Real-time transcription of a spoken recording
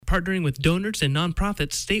partnering with donors and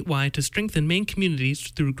nonprofits statewide to strengthen Maine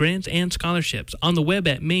communities through grants and scholarships. On the web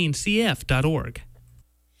at mainecf.org.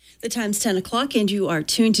 The time's 10 o'clock, and you are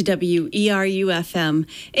tuned to WERU-FM,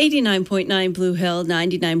 89.9 Blue Hill,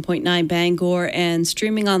 99.9 Bangor, and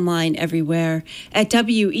streaming online everywhere at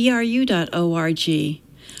weru.org.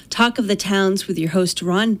 Talk of the Towns with your host,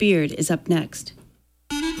 Ron Beard, is up next.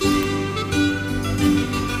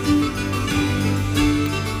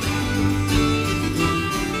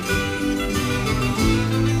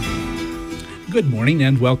 Good morning,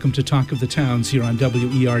 and welcome to Talk of the Towns here on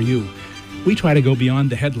WERU. We try to go beyond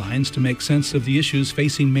the headlines to make sense of the issues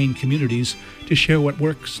facing Maine communities, to share what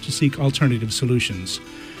works, to seek alternative solutions.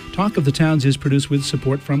 Talk of the Towns is produced with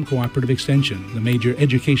support from Cooperative Extension, the major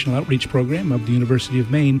educational outreach program of the University of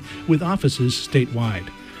Maine, with offices statewide.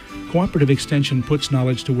 Cooperative Extension puts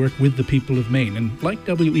knowledge to work with the people of Maine, and like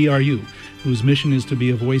WERU, whose mission is to be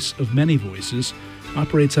a voice of many voices,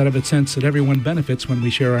 operates out of a sense that everyone benefits when we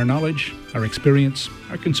share our knowledge, our experience,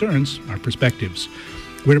 our concerns, our perspectives.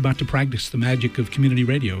 We're about to practice the magic of community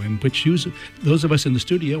radio, in which those of us in the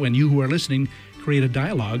studio and you who are listening create a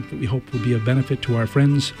dialogue that we hope will be of benefit to our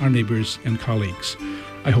friends, our neighbors, and colleagues.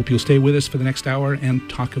 I hope you'll stay with us for the next hour and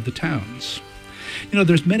talk of the towns. You know,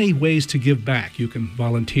 there's many ways to give back. You can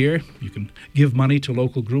volunteer, you can give money to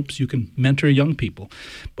local groups, you can mentor young people.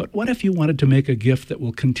 But what if you wanted to make a gift that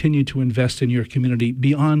will continue to invest in your community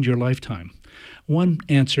beyond your lifetime? One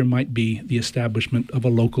answer might be the establishment of a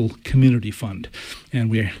local community fund.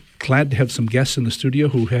 And we're glad to have some guests in the studio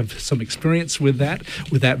who have some experience with that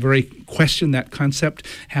very question, that concept.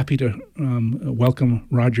 Happy to welcome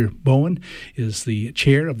Roger Bowen, is the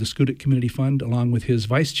chair of the Schoodic Community Fund, along with his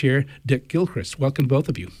vice chair, Dick Gilchrist. Welcome, both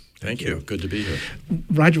of you. Thank you. Good to be here.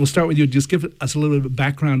 Roger, we'll start with you. Just give us a little bit of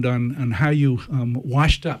background on how you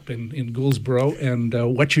washed up in Gouldsboro and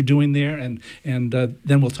what you're doing there, and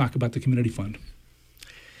then we'll talk about the community fund.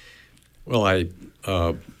 Well, I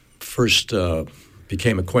first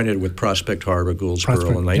became acquainted with Prospect Harbor,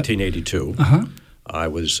 Gouldsboro, in 1982. Yep. Uh-huh. I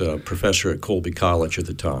was a professor at Colby College at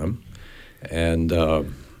the time, and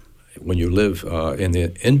when you live in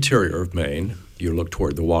the interior of Maine, you look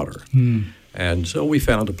toward the water. And so we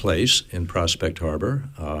found a place in Prospect Harbor,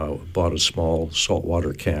 bought a small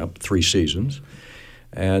saltwater camp, 3 seasons,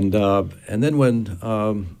 and then when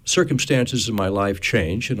circumstances in my life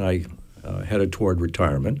changed and I headed toward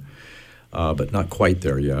retirement, but not quite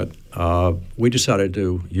there yet, we decided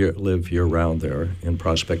to live year-round there in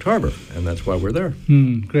Prospect Harbor, and that's why we're there.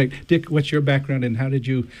 Great. Dick, what's your background, and how did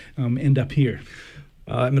you end up here?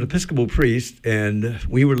 I'm an Episcopal priest, and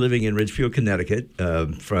we were living in Ridgefield, Connecticut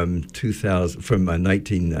from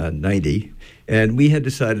 1990, and we had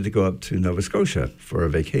decided to go up to Nova Scotia for a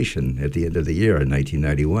vacation at the end of the year in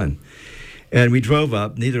 1991. And we drove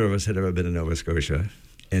up. Neither of us had ever been to Nova Scotia,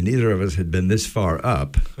 and neither of us had been this far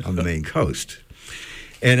up on the Maine coast.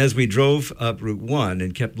 And as we drove up Route 1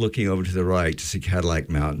 and kept looking over to the right to see Cadillac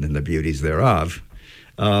Mountain and the beauties thereof,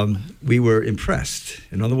 we were impressed.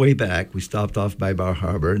 And on the way back, we stopped off by Bar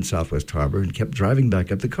Harbor and Southwest Harbor and kept driving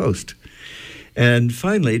back up the coast. And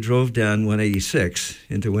finally drove down 186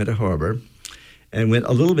 into Winter Harbor and went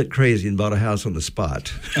a little bit crazy and bought a house on the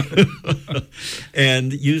spot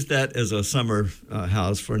and used that as a summer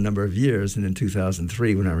house for a number of years. And in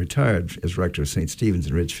 2003, when I retired as rector of St. Stephen's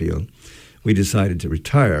in Ridgefield, we decided to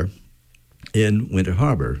retire in Winter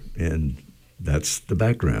Harbor, and that's the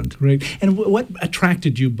background. Great. And what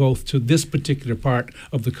attracted you both to this particular part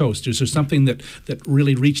of the coast? Is there something that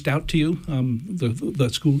really reached out to you, the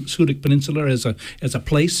Schoodic Peninsula as a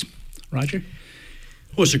place? Roger?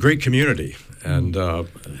 Well, it's a great community and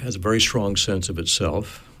has a very strong sense of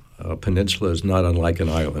itself. Peninsula is not unlike an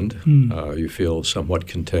island. You feel somewhat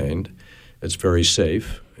contained. It's very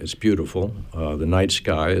safe. It's beautiful. The night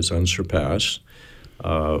sky is unsurpassed.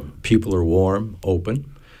 People are warm,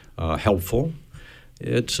 open, helpful.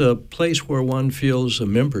 It's a place where one feels a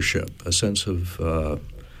membership, a sense of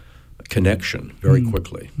connection very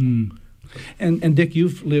quickly. And Dick,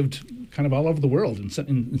 you've lived kind of all over the world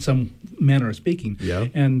in some manner of speaking. Yeah.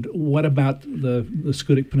 And what about the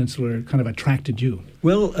Schoodic Peninsula kind of attracted you?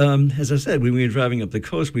 Well, as I said, when we were driving up the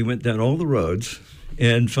coast, we went down all the roads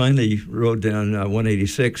and finally rode down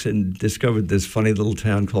 186 and discovered this funny little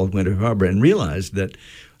town called Winter Harbor and realized that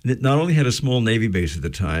it not only had a small Navy base at the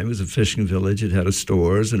time, it was a fishing village, it had a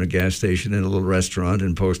stores and a gas station and a little restaurant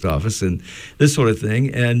and post office and this sort of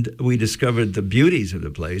thing. And we discovered the beauties of the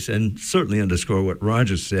place and certainly underscore what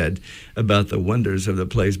Roger said about the wonders of the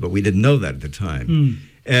place, but we didn't know that at the time.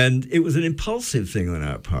 And it was an impulsive thing on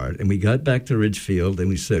our part. And we got back to Ridgefield and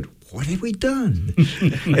we said, what have we done?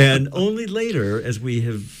 And only later, as we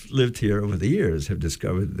have lived here over the years, have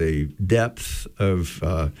discovered the depth of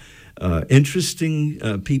interesting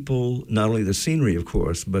people, not only the scenery, of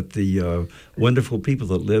course, but the wonderful people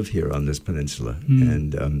that live here on this peninsula.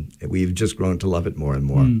 And we've just grown to love it more and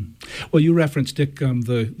more. Well, you referenced, Dick,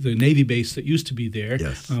 the Navy base that used to be there.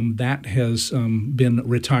 Yes. That has been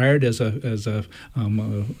retired as a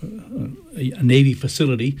Navy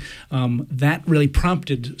facility. That really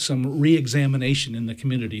prompted some re-examination in the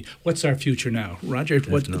community. What's our future now? Roger,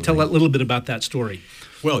 tell a little bit about that story.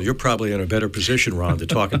 Well, you're probably in a better position, Ron, to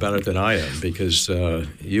talk about it than I am, because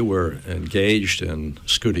you were engaged in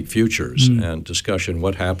Schoodic Futures and discussion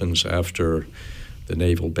what happens after the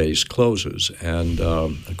naval base closes. And,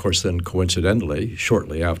 of course, then coincidentally,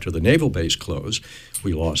 shortly after the naval base closed,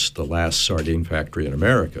 we lost the last sardine factory in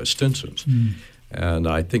America, Stinson's. And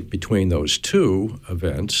I think between those two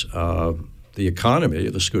events, the economy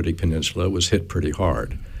of the Schoodic Peninsula was hit pretty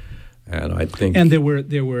hard. And I think, and there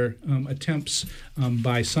were attempts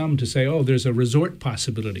by some to say, "Oh, there's a resort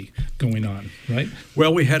possibility going on," right?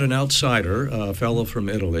 Well, we had an outsider, a fellow from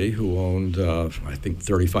Italy, who owned, I think,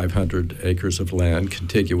 3,500 acres of land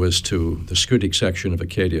contiguous to the Schoodic section of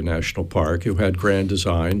Acadia National Park, who had grand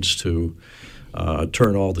designs to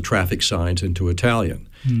turn all the traffic signs into Italian,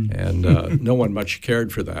 and no one much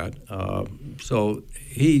cared for that. So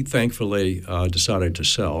he thankfully decided to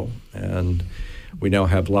sell, and we now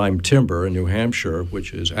have Lime Timber in New Hampshire,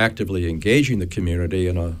 which is actively engaging the community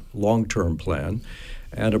in a long-term plan,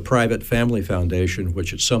 and a private family foundation,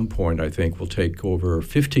 which at some point I think will take over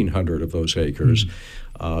 1,500 of those acres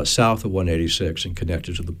south of 186 and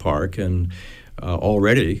connected to the park. And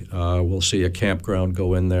already we'll see a campground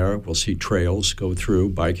go in there. We'll see trails go through,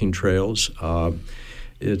 biking trails.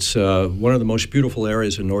 It's one of the most beautiful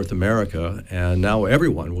areas in North America, and now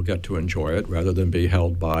everyone will get to enjoy it rather than be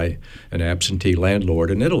held by an absentee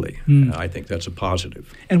landlord in Italy. I think that's a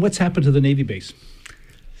positive. And what's happened to the Navy base?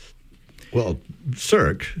 Well,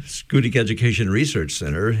 SERC, Schoodic Education Research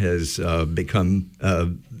Center, has become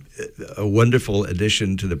a wonderful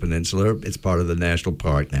addition to the peninsula. It's part of the national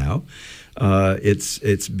park now.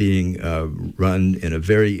 It's being run in a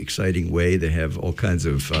very exciting way. They have all kinds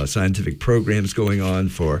of scientific programs going on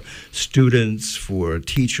for students, for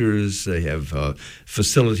teachers. They have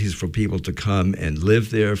facilities for people to come and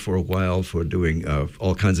live there for a while for doing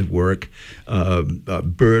all kinds of work,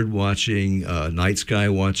 bird watching, night sky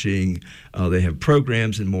watching. They have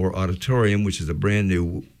programs in Moore Auditorium, which is a brand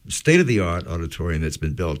new state-of-the-art auditorium that's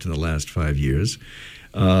been built in the last 5 years.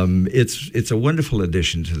 It's a wonderful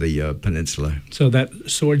addition to the peninsula. So that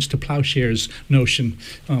swords to plowshares notion,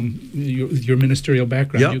 your ministerial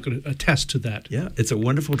background, you could attest to that. Yeah, it's a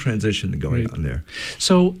wonderful transition going on there.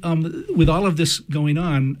 So with all of this going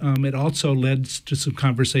on, it also led to some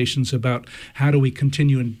conversations about how do we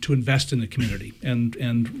continue to invest in the community.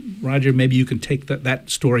 And Roger, maybe you can take that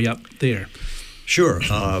story up there. Sure.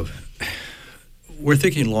 We're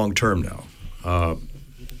thinking long-term now.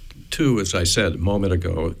 Two, as I said a moment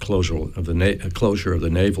ago, closure of the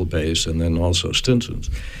naval base, and then also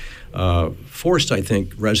Stinson's, forced, I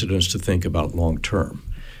think, residents to think about long-term.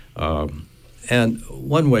 And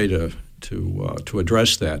one way to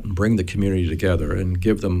address that and bring the community together and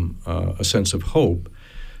give them a sense of hope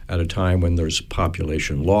at a time when there's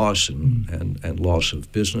population loss and loss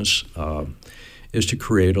of business is to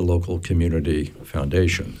create a local community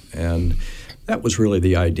foundation. And that was really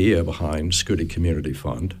the idea behind Schoodic Community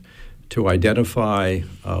Fund, to identify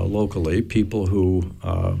locally people who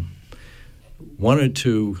wanted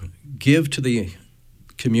to give to the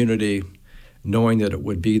community knowing that it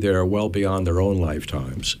would be there well beyond their own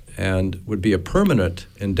lifetimes and would be a permanent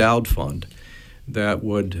endowed fund that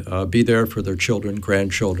would be there for their children,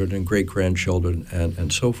 grandchildren, and great-grandchildren,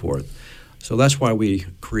 and so forth. So that's why we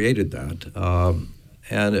created that.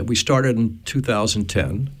 And we started in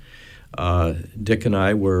 2010. Dick and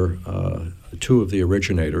I were two of the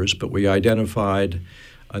originators, but we identified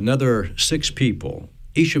another 6 people,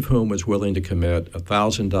 each of whom was willing to commit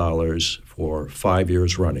 $1,000 for 5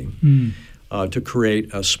 years running to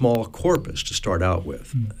create a small corpus to start out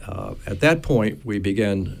with. At that point, we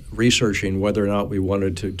began researching whether or not we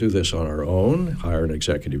wanted to do this on our own, hire an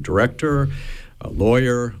executive director, a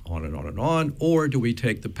lawyer, on and on and on, or do we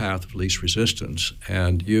take the path of least resistance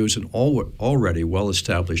and use an already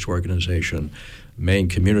well-established organization, Maine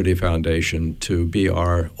Community Foundation, to be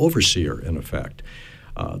our overseer, in effect?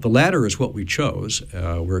 The latter is what we chose.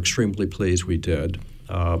 We're extremely pleased we did.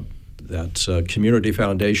 That's a community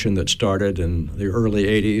foundation that started in the early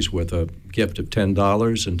 80s with a gift of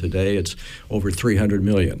 $10, and today it's over $300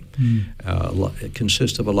 million. It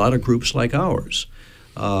consists of a lot of groups like ours.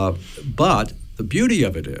 But the beauty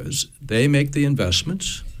of it is they make the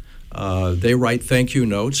investments. They write thank you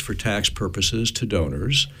notes for tax purposes to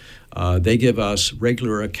donors. They give us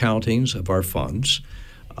regular accountings of our funds.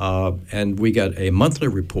 And we get a monthly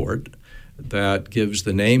report that gives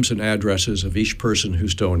the names and addresses of each person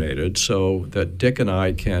who's donated so that Dick and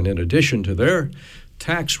I can, in addition to their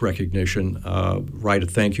tax recognition, write a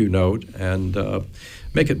thank you note and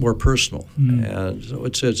make it more personal. And so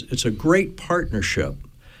it's a great partnership.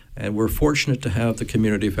 And we're fortunate to have the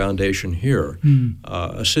Community Foundation here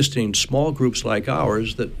assisting small groups like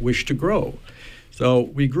ours that wish to grow. So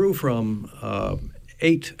we grew from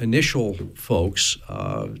 8 initial folks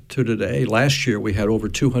to today. Last year we had over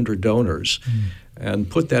 200 donors. And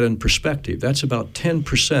put that in perspective, that's about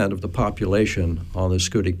 10% of the population on the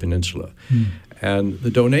Schoodic Peninsula. And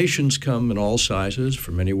the donations come in all sizes,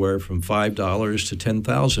 from anywhere from $5 to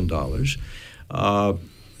 $10,000.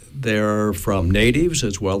 They're from natives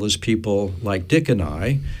as well as people like Dick and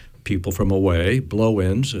I, people from away,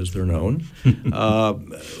 blow-ins as they're known,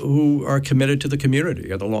 who are committed to the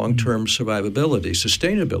community and the long-term survivability,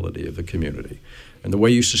 sustainability of the community. And the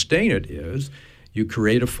way you sustain it is you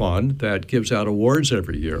create a fund that gives out awards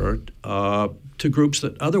every year to groups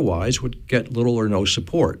that otherwise would get little or no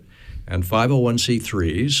support. And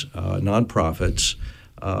 501c3s, nonprofits,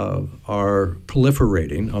 are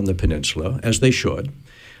proliferating on the peninsula, as they should.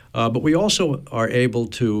 But we also are able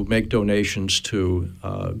to make donations to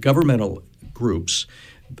governmental groups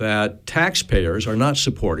that taxpayers are not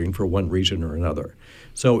supporting for one reason or another.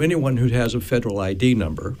 So anyone who has a federal ID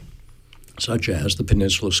number, such as the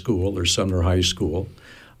Peninsula School or Sumner High School,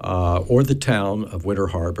 or the town of Winter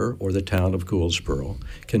Harbor or the town of Gouldsboro,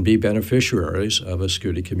 can be beneficiaries of a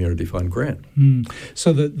Schoodic Community Fund grant.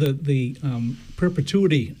 So the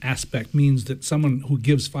perpetuity aspect means that someone who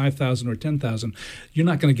gives $5,000 or $10,000, you're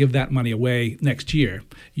not going to give that money away next year.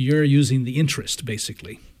 You're using the interest,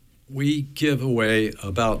 basically. We give away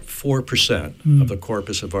about 4% of the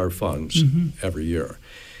corpus of our funds every year.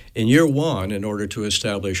 In year one, in order to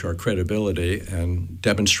establish our credibility and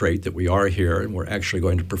demonstrate that we are here and we're actually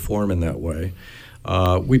going to perform in that way,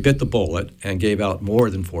 we bit the bullet and gave out more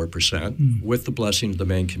than 4% with the blessing of the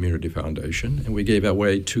Maine Community Foundation, and we gave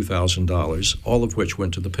away $2,000, all of which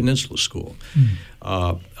went to the Peninsula School.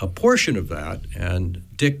 A portion of that, and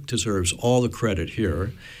Dick deserves all the credit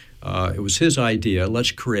here, it was his idea,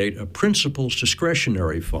 let's create a principal's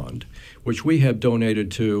discretionary fund, which we have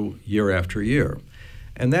donated to year after year.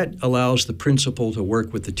 And that allows the principal to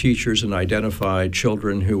work with the teachers and identify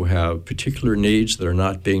children who have particular needs that are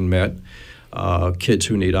not being met, kids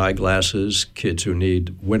who need eyeglasses, kids who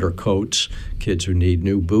need winter coats, kids who need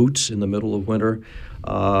new boots in the middle of winter,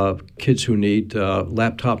 kids who need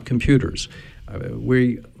laptop computers.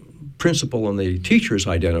 Principal and the teachers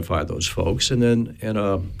identify those folks, and then in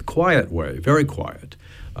a quiet way, very quiet,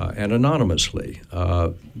 and anonymously,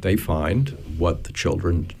 they find what the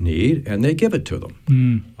children need, and they give it to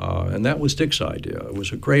them. And that was Dick's idea. It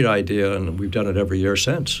was a great idea, and we've done it every year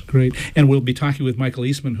since. Great. And we'll be talking with Michael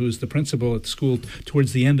Eastman, who's the principal at the school,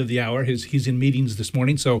 towards the end of the hour. He's in meetings this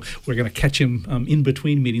morning, so we're going to catch him in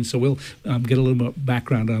between meetings, so we'll get a little more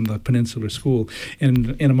background on the Peninsula School.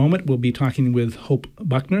 And in a moment, we'll be talking with Hope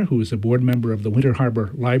Buckner, who is a board member of the Winter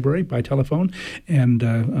Harbor Library, by telephone,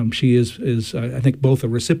 and she is I think, both a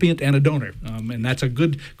recipient and a donor, and that's a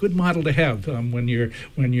good model to have when you're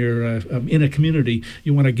in a community.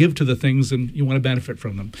 You want to give to the things and you want to benefit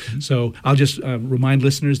from them. So I'll just remind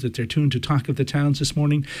listeners that they're tuned to Talk of the Towns this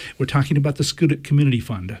morning. We're talking about the Schoodic Community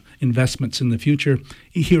Fund, investments in the future.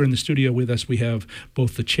 Here in the studio with us, we have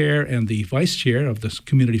both the chair and the vice chair of the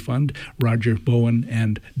Community Fund, Roger Bowen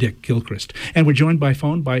and Dick Gilchrist. And we're joined by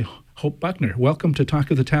phone by Hope Buckner. Welcome to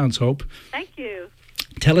Talk of the Towns, Hope. Thank you.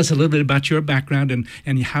 Tell us a little bit about your background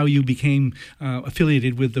and how you became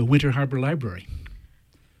affiliated with the Winter Harbor Library.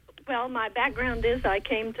 Well, my background is I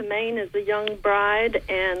came to Maine as a young bride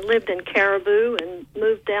and lived in Caribou and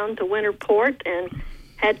moved down to Winterport and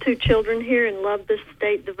had 2 children here and loved this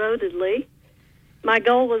state devotedly. My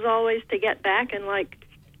goal was always to get back, and like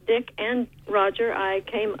Dick and Roger, I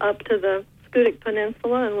came up to the Schoodic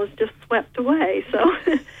Peninsula and was just swept away. So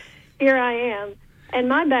here I am. And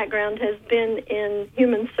my background has been in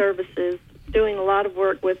human services, doing a lot of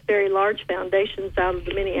work with very large foundations out of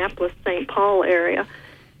the Minneapolis-St. Paul area.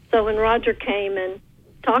 So when Roger came and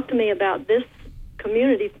talked to me about this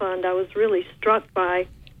community fund, I was really struck by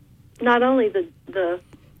not only the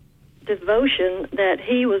devotion that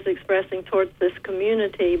he was expressing towards this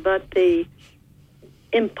community, but the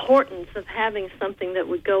importance of having something that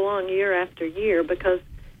would go on year after year, because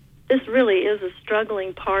this really is a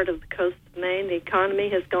struggling part of the coast of Maine. The economy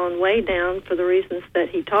has gone way down for the reasons that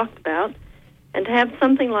he talked about. And to have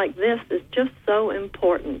something like this is just so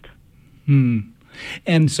important.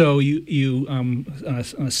 And so you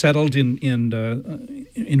settled in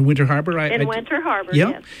Winter Harbor? Winter Harbor, yeah.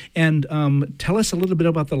 Yes. And tell us a little bit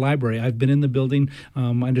about the library. I've been in the building.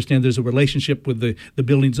 I understand there's a relationship with the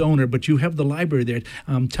building's owner, but you have the library there.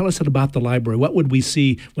 Tell us about the library. What would we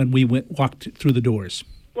see when we walked through the doors?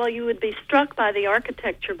 Well, you would be struck by the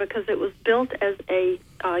architecture because it was built as a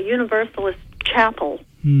Universalist chapel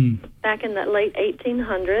back in the late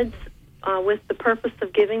 1800s with the purpose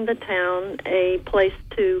of giving the town a place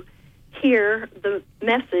to hear the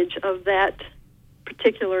message of that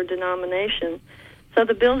particular denomination. So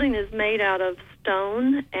the building is made out of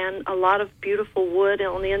stone and a lot of beautiful wood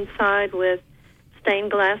on the inside with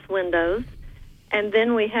stained glass windows. And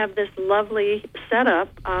then we have this lovely setup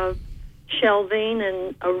of shelving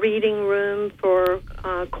and a reading room for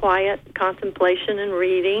quiet contemplation and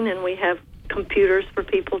reading, and we have computers for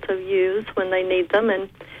people to use when they need them, and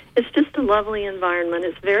it's just a lovely environment.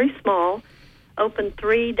 It's very small, open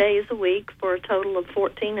 3 days a week for a total of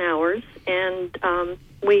 14 hours, and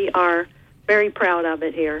we are very proud of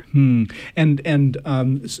it here.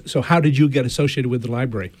 So how did you get associated with the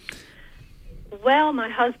library? Well, my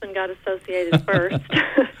husband got associated first.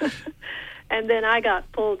 And then I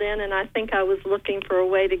got pulled in, and I think I was looking for a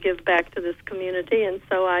way to give back to this community, and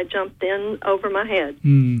so I jumped in over my head.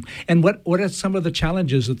 And what are some of the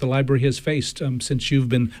challenges that the library has faced since you've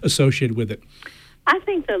been associated with it? I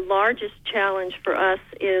think the largest challenge for us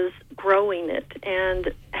is growing it,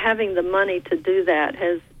 and having the money to do that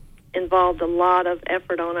has involved a lot of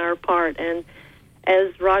effort on our part. And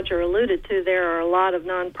as Roger alluded to, there are a lot of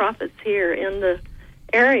nonprofits here in the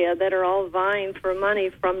area that are all vying for money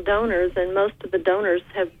from donors, and most of the donors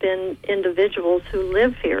have been individuals who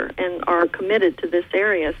live here and are committed to this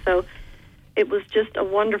area. So it was just a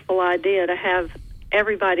wonderful idea to have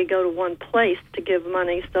everybody go to one place to give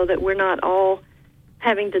money so that we're not all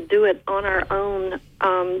having to do it on our own,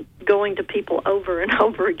 going to people over and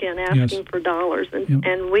over again asking for dollars.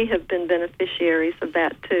 And we have been beneficiaries of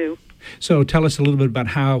that too. So tell us a little bit about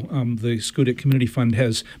how the Schoodic Community Fund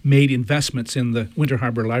has made investments in the Winter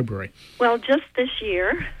Harbor Library. Well, just this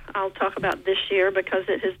year, I'll talk about this year because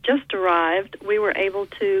it has just arrived, we were able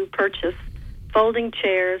to purchase folding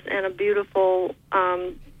chairs and a beautiful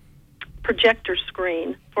projector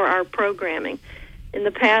screen for our programming. In the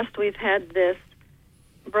past, we've had this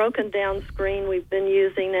broken down screen we've been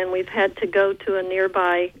using, and we've had to go to a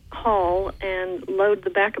nearby hall and load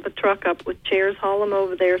the back of a truck up with chairs, haul them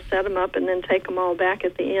over there, set them up, and then take them all back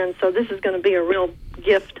at the end. So this is going to be a real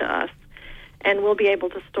gift to us, and we'll be able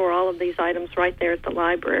to store all of these items right there at the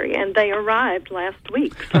library. And they arrived last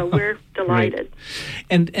week, so we're delighted.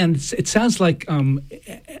 Right. And it sounds like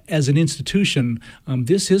as an institution,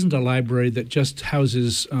 this isn't a library that just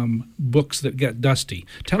houses books that get dusty.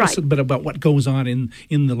 Tell us a bit about what goes on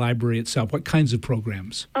in the library itself. What kinds of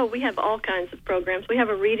programs? Oh, we have all kinds of programs. We have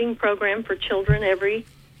a reading program for children every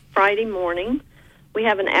Friday morning. We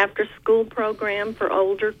have an after-school program for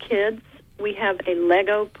older kids. We have a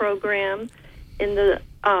Lego program. In the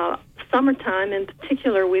summertime, in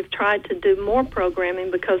particular, we've tried to do more programming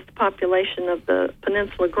because the population of the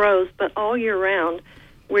peninsula grows, but all year round,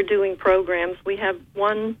 we're doing programs. We have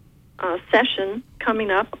one session coming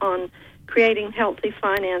up on creating healthy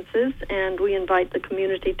finances, and we invite the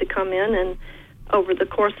community to come in and, over the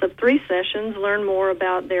course of 3 sessions, learn more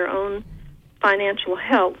about their own financial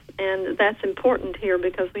health. And that's important here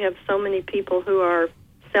because we have so many people who are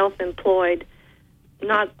self-employed,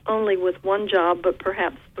 not only with one job, but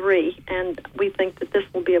perhaps 3, and we think that this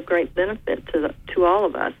will be of great benefit to all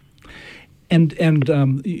of us. And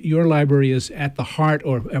your library is at the heart,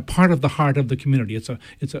 or a part of the heart of the community.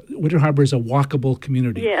 Winter Harbor is a walkable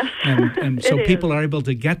community. Yes, and so people are able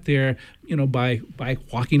to get there, by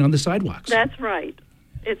walking on the sidewalks. That's right.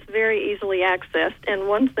 It's very easily accessed, and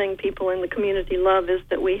one thing people in the community love is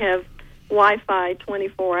that we have Wi-Fi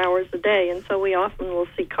 24 hours a day, and so we often will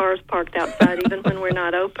see cars parked outside even when we're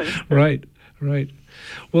not open. Right.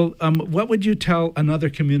 Well, what would you tell another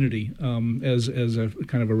community as a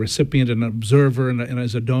kind of a recipient and an observer and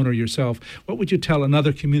as a donor yourself? What would you tell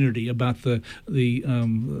another community about the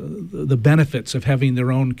benefits of having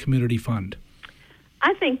their own community fund?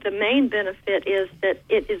 I think the main benefit is that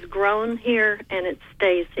it is grown here and it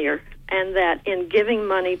stays here, and that in giving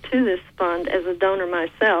money to this fund as a donor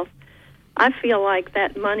myself, I feel like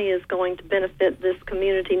that money is going to benefit this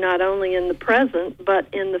community not only in the present, but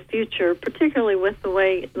in the future, particularly with the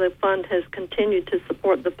way the fund has continued to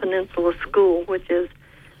support the Peninsula School, which is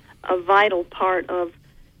a vital part of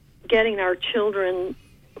getting our children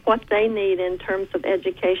what they need in terms of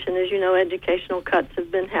education. As you know, educational cuts have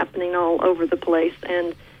been happening all over the place,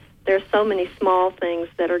 and there's so many small things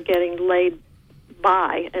that are getting laid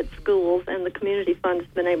by at schools, and the community fund has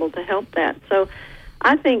been able to help that. So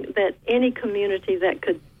I think that any community that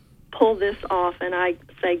could pull this off, and I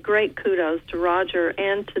say great kudos to Roger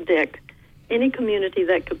and to Dick, any community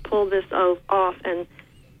that could pull this off, and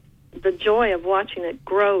the joy of watching it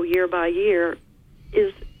grow year by year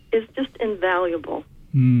is just invaluable.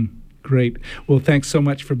 Great. Well, thanks so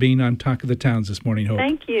much for being on Talk of the Towns this morning, Hope.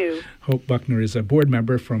 Thank you. Hope Buckner is a board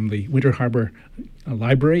member from the Winter Harbor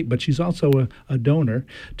Library, but she's also a donor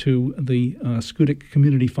to the Schoodic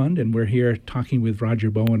Community Fund, and we're here talking with Roger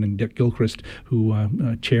Bowen and Dick Gilchrist,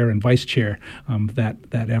 who chair and vice chair that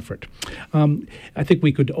effort. I think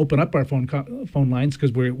we could open up our phone lines,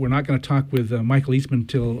 because we're not going to talk with Michael Eastman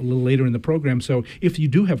until a little later in the program. So if you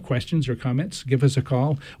do have questions or comments, give us a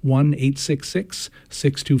call,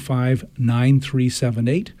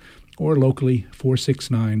 1-866-625-9378. or locally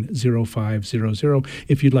 469-0500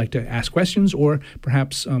 if you'd like to ask questions or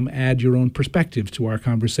perhaps add your own perspective to our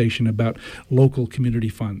conversation about local community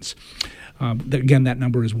funds. Again, that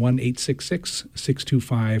number is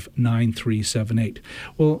 1-866-625-9378.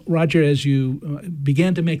 Well, Roger, as you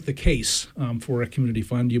began to make the case for a community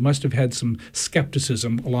fund, you must have had some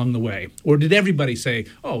skepticism along the way. Or did everybody say,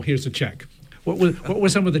 oh, here's a check? What were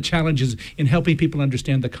some of the challenges in helping people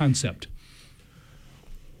understand the concept?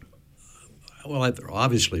 Well,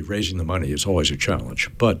 obviously, raising the money is always a challenge.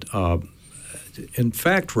 But in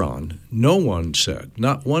fact, Ron, no one said,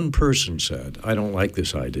 not one person said, I don't like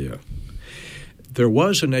this idea. There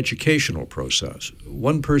was an educational process.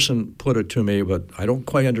 One person put it to me, but I don't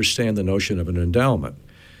quite understand the notion of an endowment.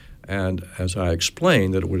 And as I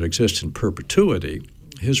explained that it would exist in perpetuity,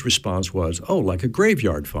 his response was, oh, like a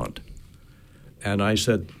graveyard fund. And I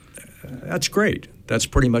said, that's great. That's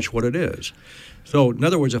pretty much what it is. So, in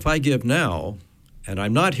other words, if I give now, and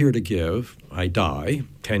I'm not here to give, I die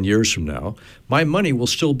 10 years from now, my money will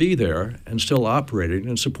still be there and still operating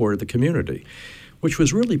in support of the community, which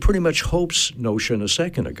was really pretty much Hope's notion a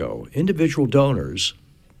second ago. Individual donors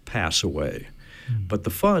pass away, but the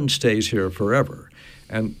fund stays here forever.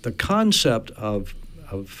 And the concept of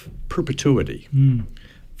perpetuity,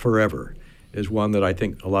 forever, is one that I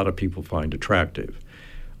think a lot of people find attractive.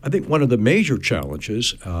 I think one of the major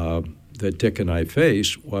challenges that Dick and I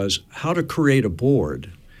faced was how to create a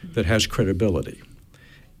board that has credibility.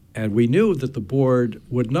 And we knew that the board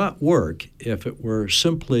would not work if it were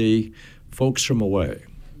simply folks from away.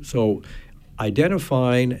 So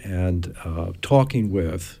identifying and talking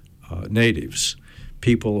with natives,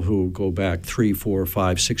 people who go back 3, 4,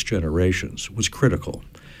 5, 6 generations, was critical.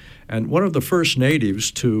 And one of the first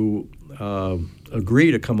natives to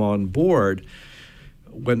agree to come on board,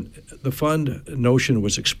 when the fund notion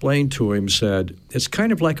was explained to him, said, it's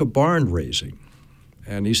kind of like a barn raising.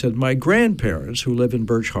 And he said, my grandparents who live in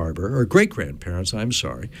Birch Harbor, or great-grandparents,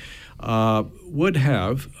 would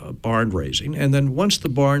have barn raising. And then once the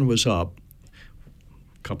barn was up,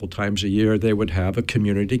 a couple times a year, they would have a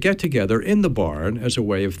community get-together in the barn as a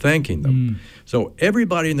way of thanking them. So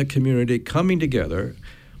everybody in the community coming together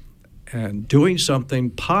and doing something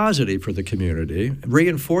positive for the community,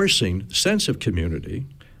 reinforcing the sense of community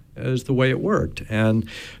as the way it worked. And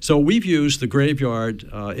so we've used the graveyard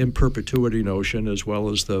in perpetuity notion as well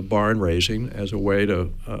as the barn raising as a way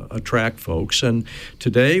to attract folks. And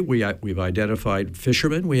today we've identified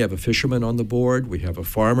fishermen. We have a fisherman on the board. We have a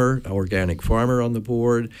farmer, an organic farmer on the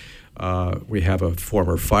board. We have a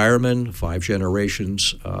former fireman, 5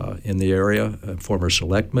 generations in the area, a former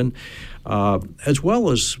selectman, as well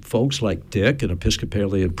as folks like Dick, an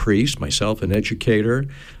Episcopalian priest, myself, an educator,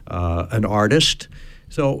 an artist.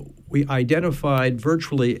 So we identified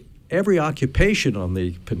virtually every occupation on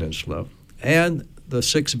the peninsula and the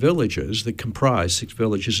 6 villages and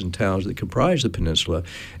towns that comprise the peninsula,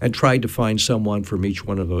 and tried to find someone from each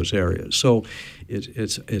one of those areas. So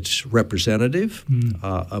it's representative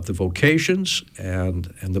of the vocations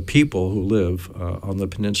and the people who live on the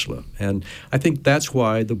peninsula. And I think that's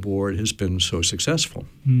why the board has been so successful.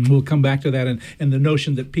 We'll come back to that and the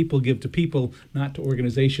notion that people give to people, not to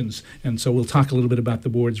organizations. And so we'll talk a little bit about the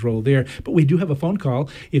board's role there. But we do have a phone call.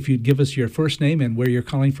 If you'd give us your first name and where you're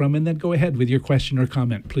calling from, and then go ahead with your question or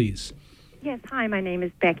comment, please. Yes, hi, my name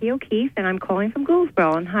is Becky O'Keefe, and I'm calling from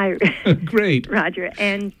Gouldsboro. And hi, Great. Roger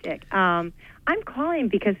and Dick. I'm calling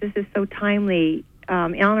because this is so timely.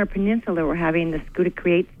 On our peninsula, we're having the Schoodic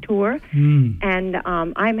Creates tour, and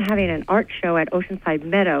I'm having an art show at Oceanside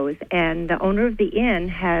Meadows, and the owner of the inn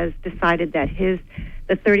has decided that the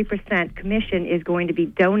the 30% commission is going to be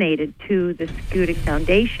donated to the Schoodic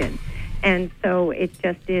Foundation. And so it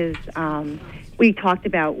just is, we talked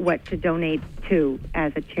about what to donate to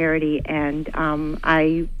as a charity, and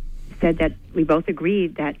I said that we both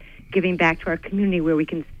agreed that giving back to our community where we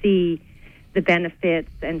can see the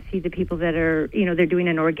benefits and see the people that are, they're doing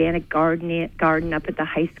an organic garden up at the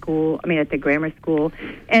at the grammar school.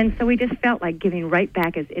 And so we just felt like giving right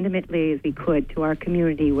back as intimately as we could to our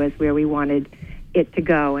community was where we wanted it to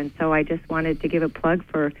go. And so I just wanted to give a plug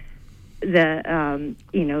for the,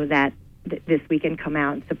 that this weekend come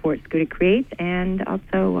out and support Schoodic Creates, and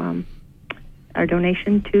also our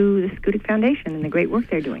donation to the Schoodic Foundation and the great work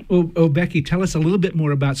they're doing. Well, Becky, tell us a little bit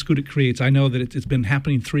more about Schoodic Creates. I know that it's been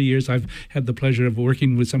happening 3 years. I've had the pleasure of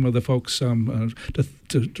working with some of the folks to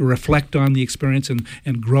reflect on the experience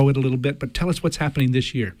and grow it a little bit. But tell us what's happening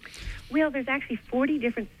this year. Well, there's actually 40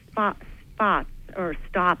 different spots or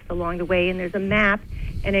stops along the way, and there's a map,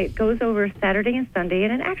 and it goes over Saturday and Sunday,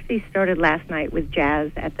 and it actually started last night with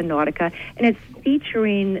jazz at the Nautica, and it's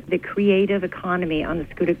featuring the creative economy on the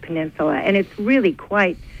Schoodic Peninsula, and it's really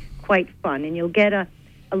quite fun. And you'll get a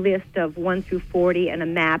list of 1 through 40 and a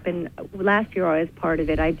map. And last year, as part of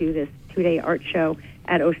it, I do this 2-day art show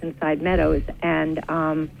at Oceanside Meadows, and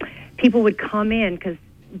people would come in because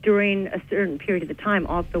during a certain period of the time,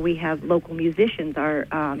 also we have local musicians. Our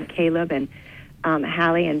Caleb and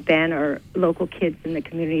Hallie and Ben are local kids in the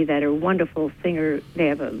community that are wonderful singers. They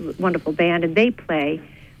have a wonderful band, and they play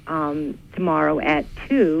tomorrow at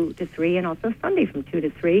 2 to 3 and also Sunday from 2 to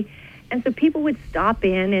 3. And so people would stop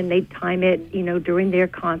in and they'd time it, during their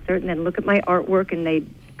concert, and then look at my artwork, and they'd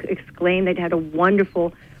exclaim. They'd had a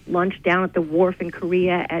wonderful lunch down at the wharf in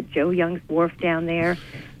Korea at Joe Young's Wharf down there.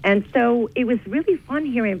 And so it was really fun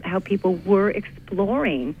hearing how people were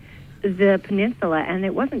exploring the peninsula, and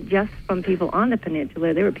it wasn't just from people on the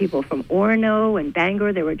peninsula. There were people from Orono and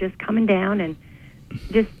Bangor. They were just coming down, and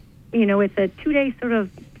just, it's a 2-day sort of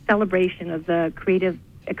celebration of the creative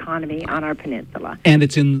economy on our peninsula. And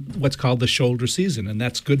it's in what's called the shoulder season, and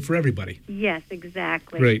that's good for everybody. Yes,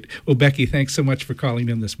 exactly. Great. Well, Becky, thanks so much for calling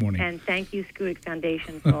in this morning. And thank you, Schoodic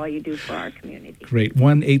Foundation, for all you do for our community. Great.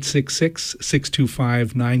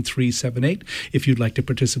 1-866-625-9378 if you'd like to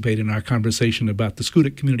participate in our conversation about the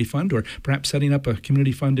Schoodic Community Fund, or perhaps setting up a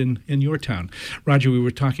community fund in your town. Roger, we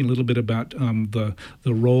were talking a little bit about the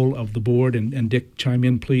role of the board, and Dick, chime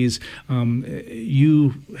in, please.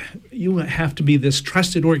 You have to be this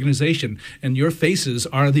trusted organization, and your faces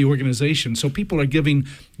are the organization. So people are giving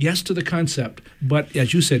yes to the concept, but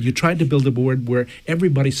as you said, you tried to build a board where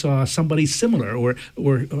everybody saw somebody similar or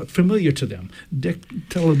familiar to them. Dick,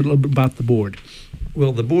 tell a little bit about the board.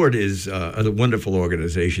 Well, the board is a wonderful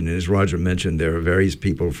organization, and as Roger mentioned, there are various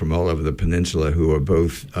people from all over the peninsula who are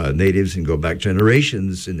both natives and go back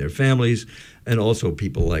generations in their families, and also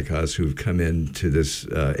people like us who've come into this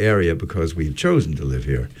area because we've chosen to live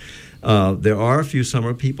here. There are a few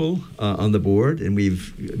summer people on the board, and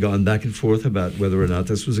we've gone back and forth about whether or not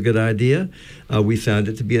this was a good idea. We found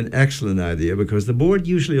it to be an excellent idea because the board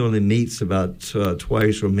usually only meets about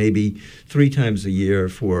twice or maybe 3 times a year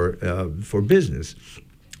for business.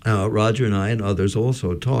 Roger and I and others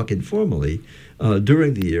also talk informally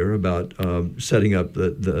during the year about setting up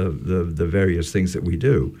the various things that we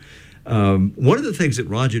do. One of the things that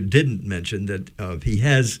Roger didn't mention that he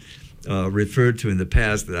has referred to in the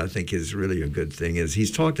past that I think is really a good thing is he's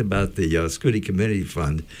talked about the Schoodic Community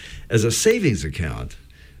Fund as a savings account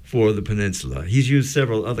for the peninsula. He's used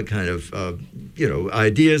several other kind of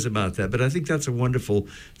ideas about that, but I think that's a wonderful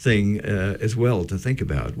thing as well to think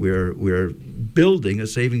about. We're building a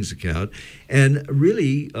savings account and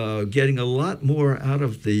really getting a lot more out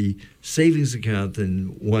of the savings account than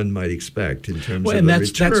one might expect in terms of a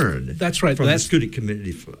return. That's right. From the Schoodic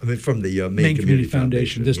Community, from the Maine Community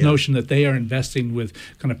Foundation. This notion that they are investing with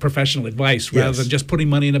kind of professional advice rather than just putting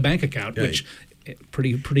money in a bank account, which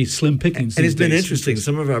pretty slim pickings. And it's been interesting.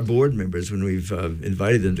 Some of our board members, when we've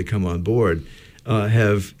invited them to come on board,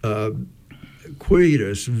 have queried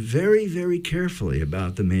us very, very carefully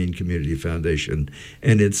about the Maine Community Foundation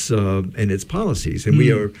and its policies, and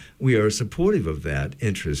we are supportive of that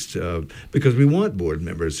interest because we want board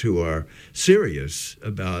members who are serious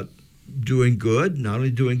about doing good, not only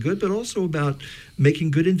doing good, but also about making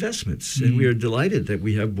good investments. And we are delighted that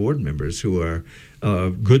we have board members who are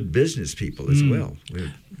good business people as well.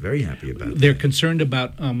 We're very happy about They're that. concerned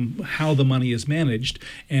about how the money is managed,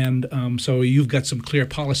 and so you've got some clear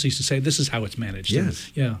policies to say this is how it's managed.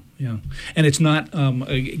 Yes. Yeah. And it's not,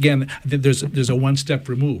 again, there's a one step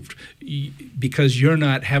removed. Because you're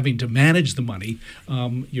not having to manage the money,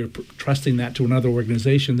 you're trusting that to another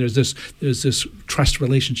organization. There's this trust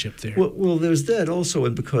relationship there. Well, there's that also,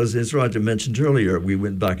 and because, as Roger mentioned earlier, we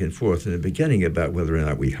went back and forth in the beginning about whether or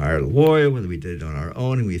not we hired a lawyer, whether we did it on our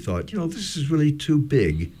own, and we thought, this is really too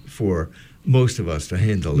big for most of us to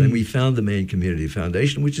handle. And we found the Maine Community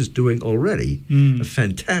Foundation, which is doing already a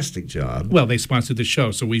fantastic job. Well, they sponsored the show,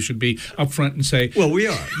 so we should be upfront and say... Well, we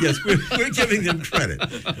are. Yes, we're giving them credit.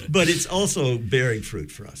 But it's also bearing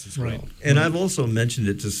fruit for us as well. Right. And I've also mentioned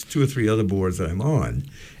it to 2 or 3 other boards that I'm on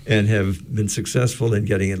and have been successful in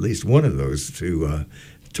getting at least one of those to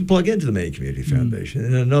plug into the Maine Community Foundation.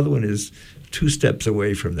 And another one is 2 steps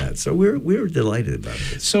away from that. So we're delighted about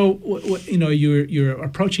it. So you're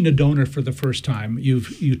approaching a donor for the first time.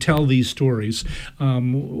 You tell these stories.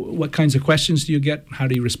 What kinds of questions do you get? How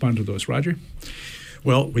do you respond to those, Roger?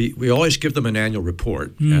 Well, we always give them an annual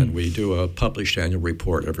report, and we do a published annual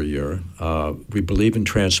report every year. We believe in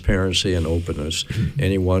transparency and openness.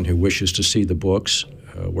 Anyone who wishes to see the books,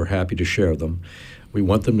 we're happy to share them. We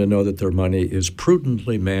want them to know that their money is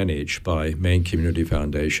prudently managed by Maine Community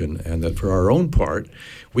Foundation, and that for our own part,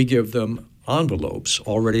 we give them envelopes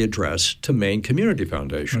already addressed to Maine Community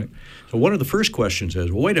Foundation. Right. So one of the first questions is,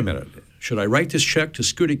 well, wait a minute, should I write this check to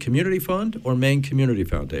Scuti Community Fund or Maine Community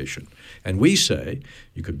Foundation? And we say,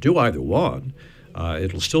 you could do either one.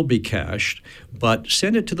 It'll still be cashed, but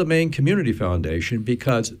send it to the Maine Community Foundation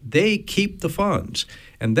because they keep the funds.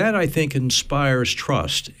 And that, I think, inspires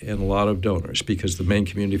trust in a lot of donors because the Maine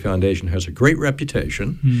Community Foundation has a great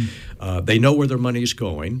reputation. They know where their money is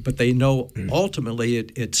going, but they know ultimately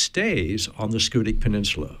it stays on the Scuti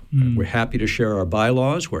Peninsula. We're happy to share our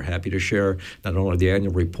bylaws. We're happy to share not only the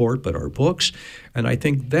annual report, but our books. And I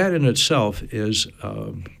think that in itself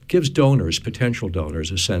gives potential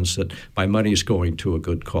donors, a sense that my money is going to a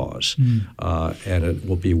good cause and it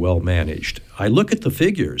will be well managed. I look at the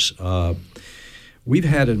figures. We've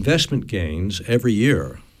had investment gains every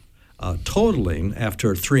year, totaling,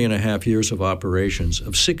 after 3.5 years of operations,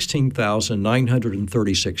 of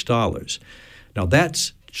 $16,936. Now,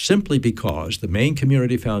 that's simply because the Maine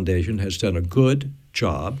Community Foundation has done a good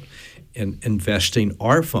job in investing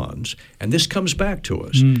our funds, and this comes back to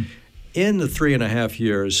us. In the 3.5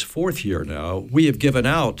 years, 4th year now, we have given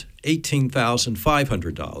out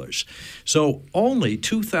 $18,500. So only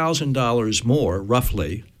 $2,000 more,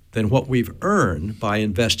 roughly, than what we've earned by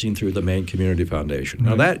investing through the Maine Community Foundation.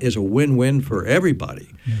 Now, that is a win-win for everybody.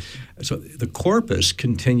 Yes. So the corpus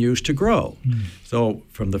continues to grow. So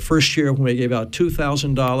from the first year when we gave out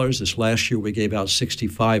 $2,000, this last year we gave out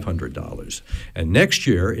 $6,500. And next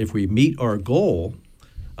year, if we meet our goal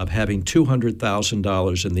of having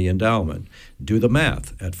 $200,000 in the endowment, do the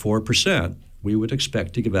math, at 4%, we would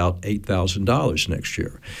expect to give out $8,000 next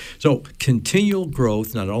year. So continual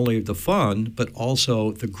growth, not only of the fund, but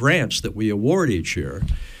also the grants that we award each year.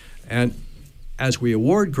 And as we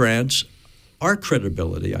award grants, our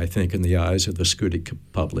credibility, I think, in the eyes of the Scuti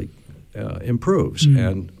public improves,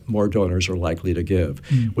 and more donors are likely to give.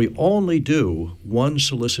 We only do 1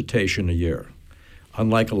 solicitation a year.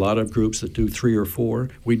 Unlike a lot of groups that do 3 or 4,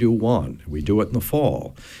 we do 1. We do it in the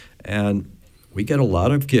fall. And we get a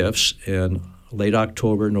lot of gifts in late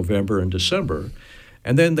October, November, and December,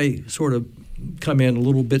 and then they sort of come in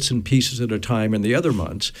little bits and pieces at a time in the other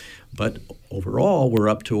months. But overall, we're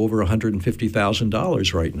up to over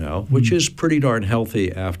 $150,000 right now, which is pretty darn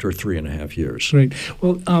healthy after 3.5 years. Right.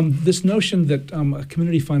 Well, this notion that a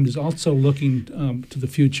community fund is also looking to the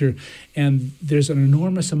future, and there's an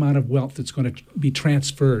enormous amount of wealth that's going to be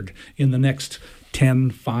transferred in the next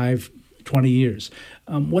 10, 5, 20 years.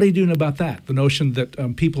 What are you doing about that? The notion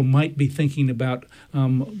that people might be thinking about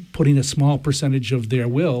putting a small percentage of their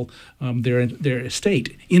will, their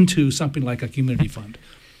estate, into something like a community fund.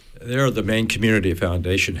 There, the Maine Community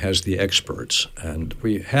Foundation has the experts, and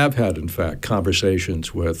we have had, in fact,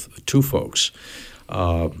 conversations with 2 folks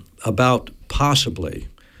about possibly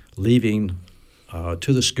leaving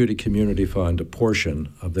to the Scuti Community Fund a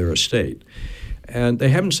portion of their estate. And they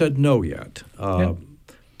haven't said no yet.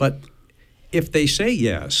 But if they say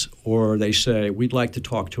yes, or they say, we'd like to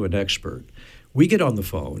talk to an expert, we get on the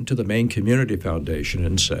phone to the Maine Community Foundation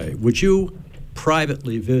and say, would you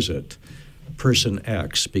privately visit person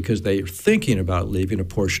X because they're thinking about leaving a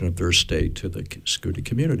portion of their estate to the Scuti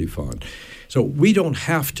Community Fund. So we don't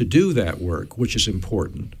have to do that work, which is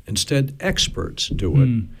important. Instead, experts do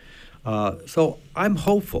it. So I'm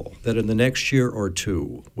hopeful that in the next year or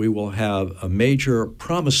two, we will have a major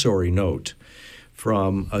promissory note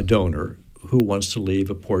from a donor who wants to leave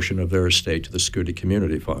a portion of their estate to the Scuti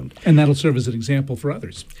Community Fund. And that'll serve as an example for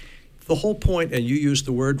others. The whole point, and you used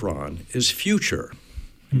the word, Ron, is future.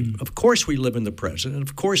 Of course we live in the present, and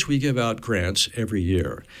of course we give out grants every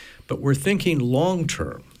year. But we're thinking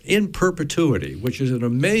long-term, in perpetuity, which is an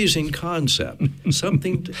amazing concept.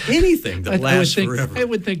 Anything that lasts forever. I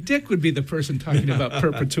would think Dick would be the person talking about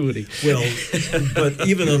perpetuity. Well, but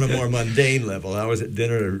even on a more mundane level, I was at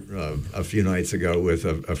dinner a few nights ago with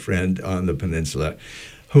a friend on the peninsula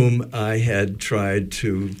whom I had tried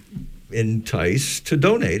to entice to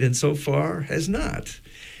donate, and so far has not.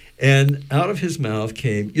 And out of his mouth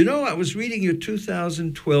came, I was reading your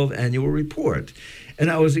 2012 annual report,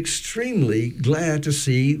 and I was extremely glad to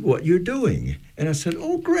see what you're doing. And I said,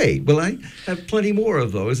 oh, great. Well, I have plenty more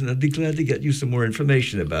of those, and I'd be glad to get you some more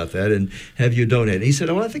information about that and have you donate. And he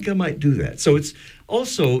said, I think I might do that. So it's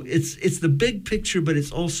also, it's the big picture, but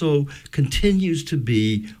it's also continues to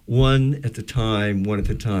be one at a time.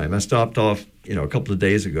 I stopped off, a couple of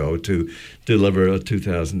days ago to deliver a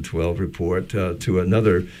 2012 report to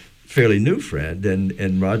another fairly new friend,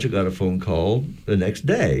 and Roger got a phone call the next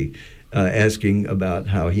day asking about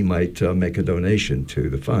how he might make a donation to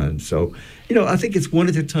the fund. So, I think it's one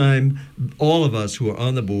at a time. All of us who are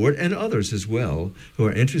on the board, and others as well, who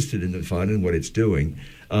are interested in the fund and what it's doing,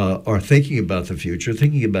 are thinking about the future,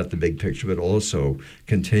 thinking about the big picture, but also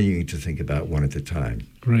continuing to think about one at a time.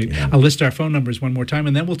 Great. I'll list our phone numbers one more time,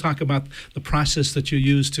 and then we'll talk about the process that you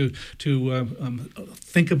use to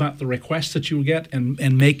think about the requests that you get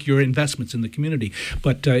and make your investments in the community.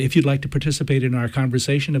 But if you'd like to participate in our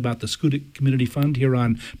conversation about the Scuti Community Fund here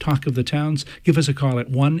on Talk of the Towns, give us a call at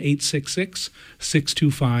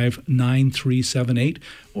 1-866-625-9378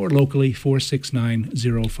 or locally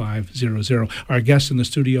 469-0500. Our guests in the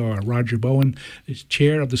studio are Roger Bowen,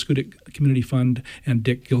 chair of the Scuti Community Fund, and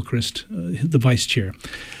Dick Gilchrist, the vice chair.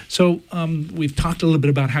 So we've talked a little bit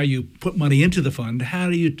about how you put money into the fund. How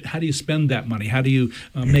do you spend that money? How do you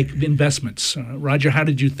make investments? Roger, how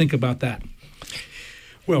did you think about that?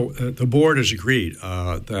 Well, the board has agreed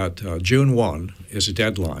that June 1 is a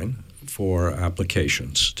deadline for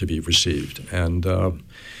applications to be received. And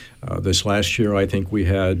this last year, I think we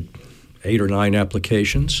had 8 or 9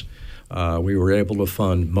 applications. We were able to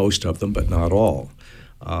fund most of them, but not all.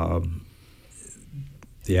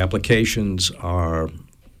 The applications are,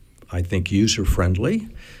 I think, user-friendly.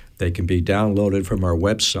 They can be downloaded from our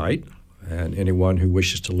website, and anyone who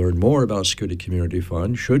wishes to learn more about Scuti Community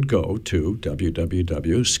Fund should go to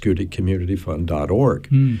www.scutiCommunityFund.org.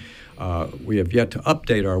 We have yet to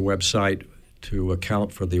update our website to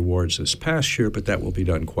account for the awards this past year, but that will be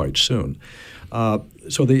done quite soon.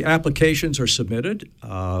 So the applications are submitted.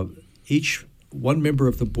 Each one member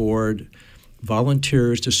of the board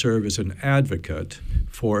volunteers to serve as an advocate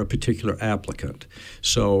for a particular applicant.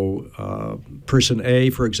 So person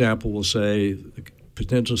A, for example, will say the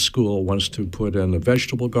potential school wants to put in a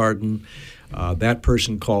vegetable garden. That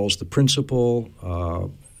person calls the principal.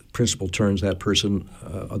 Principal turns that person,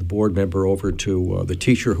 the board member, over to the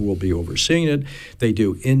teacher who will be overseeing it. They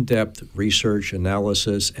do in-depth research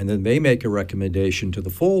analysis, and then they make a recommendation to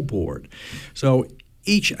the full board. So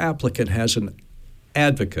each applicant has an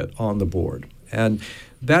advocate on the board, and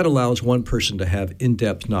that allows one person to have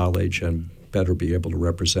in-depth knowledge and better be able to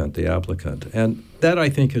represent the applicant. And that, I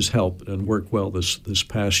think, has helped and worked well this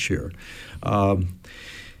past year.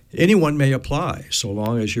 Anyone may apply, so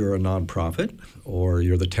long as you're a nonprofit, or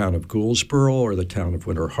you're the town of Gouldsboro, or the town of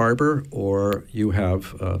Winter Harbor, or you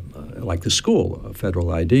have, like the school, a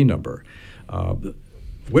federal ID number.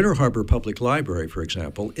 Winter Harbor Public Library, for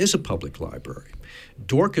example, is a public library.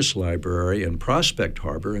 Dorcas Library in Prospect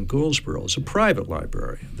Harbor in Gouldsboro is a private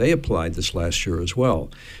library. They applied this last year as well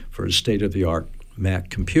for a state-of-the-art Mac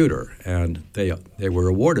computer, and they were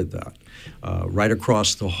awarded that. Right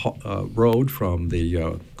across the road from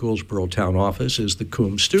the Gouldsboro town office is the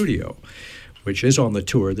Coombs Studio, which is on the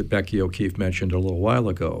tour that Becky O'Keefe mentioned a little while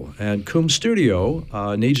ago. And Coombs Studio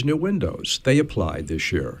needs new windows. They applied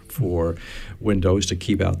this year for windows to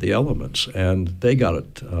keep out the elements, and they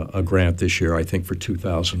got a grant this year, I think, for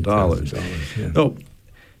 $2,000. Yeah. So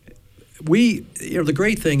the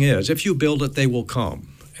great thing is, if you build it, they will come.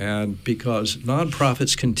 And because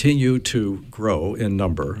nonprofits continue to grow in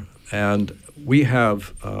number, and we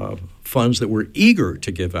have funds that we're eager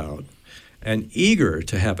to give out and eager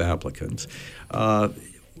to have applicants,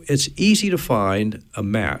 it's easy to find a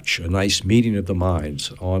match, a nice meeting of the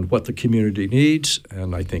minds on what the community needs,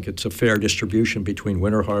 and I think it's a fair distribution between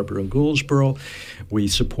Winter Harbor and Gouldsboro. We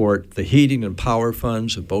support the heating and power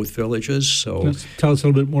funds of both villages. So tell us a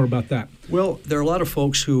little bit more about that. Well, there are a lot of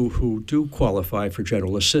folks who do qualify for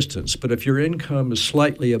general assistance, but if your income is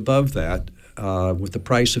slightly above that, with the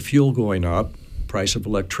price of fuel going up, price of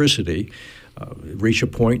electricity, reach a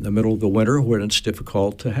point in the middle of the winter when it's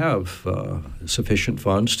difficult to have sufficient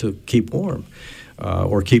funds to keep warm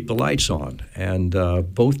or keep the lights on. And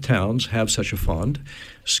both towns have such a fund.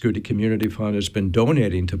 Scooti Community Fund has been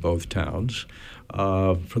donating to both towns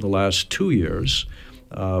for the last 2 years.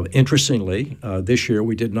 Interestingly, this year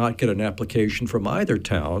we did not get an application from either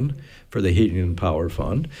town for the Heating and Power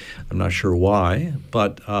Fund. I'm not sure why,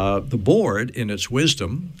 but the board, in its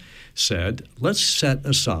wisdom, said, let's set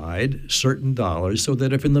aside certain dollars so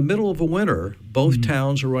that if in the middle of a winter both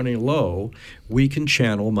towns are running low, we can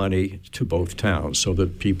channel money to both towns so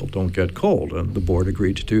that people don't get cold. And the board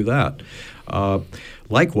agreed to do that.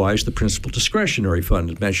 Likewise, the Principal Discretionary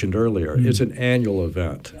Fund mentioned earlier is an annual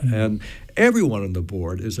event. And everyone on the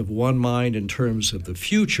board is of one mind in terms of the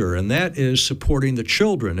future, and that is supporting the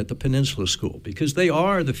children at the Peninsula School because they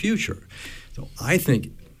are the future. So I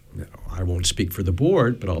think, I won't speak for the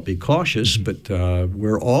board, but I'll be cautious. But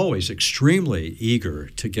we're always extremely eager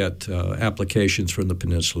to get applications from the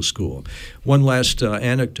Peninsula School. One last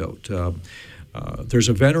anecdote. There's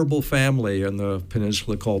a venerable family in the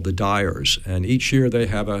peninsula called the Dyers, and each year they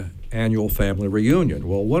have an annual family reunion.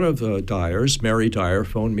 Well, one of the Dyers, Mary Dyer,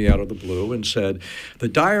 phoned me out of the blue and said, the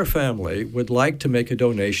Dyer family would like to make a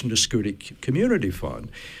donation to Scooti Community Fund.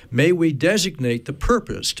 May we designate the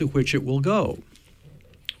purpose to which it will go?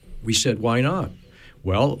 We said, why not?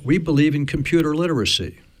 Well, we believe in computer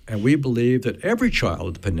literacy, and we believe that every child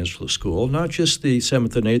at the Peninsula School, not just the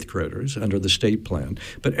 7th and 8th graders under the state plan,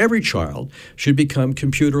 but every child should become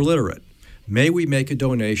computer literate. May we make a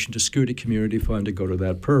donation to Scooti Community Fund to go to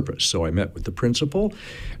that purpose? So I met with the principal,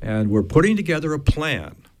 and we're putting together a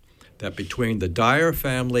plan that between the Dyer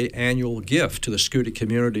family annual gift to the Scooti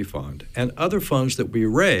Community Fund and other funds that we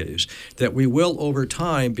raise, that we will over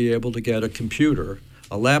time be able to get a computer,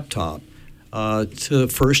 a laptop, to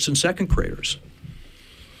first and second graders.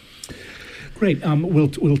 Great.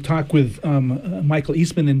 We'll talk with Michael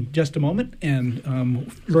Eastman in just a moment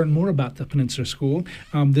and learn more about the Peninsula School.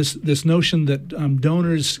 This notion that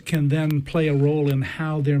donors can then play a role in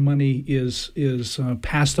how their money is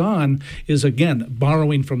passed on is, again,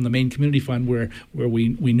 borrowing from the Maine Community Fund where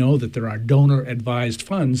we know that there are donor-advised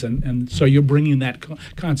funds, and so you're bringing that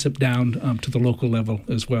concept down to the local level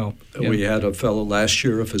as well. We had a fellow last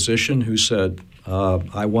year, a physician, who said,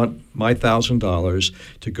 I want my $1,000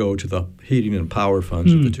 to go to the heating and power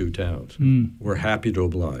funds of the two towns. We're happy to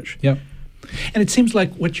oblige. Yep. And it seems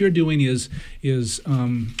like what you're doing is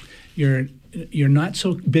you're not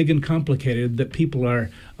so big and complicated that people are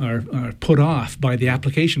put off by the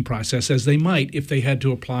application process as they might if they had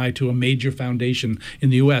to apply to a major foundation in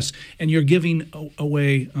the U.S. And you're giving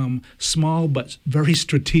away small but very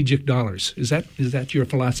strategic dollars. Is that your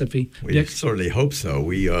philosophy, We Dick? certainly hope so.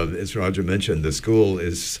 We, as Roger mentioned, the school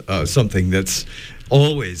is something that's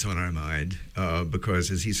always on our mind because,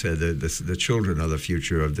 as he said, the children are the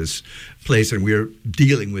future of this place, and we're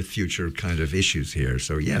dealing with future kind of issues here.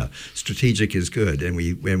 So, yeah, strategic is good, and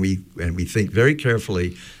we think very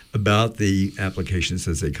carefully about the applications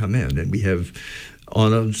as they come in, and we have,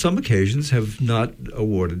 on some occasions, have not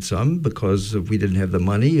awarded some because we didn't have the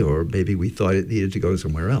money, or maybe we thought it needed to go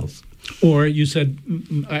somewhere else. Or you said,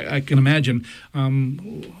 I can imagine,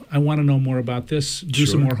 I want to know more about this, do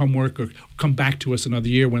some more homework, or come back to us another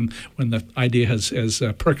year when the idea has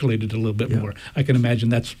percolated a little bit more. I can imagine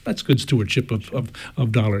that's good stewardship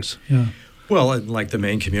of dollars. Yeah. Well, and like the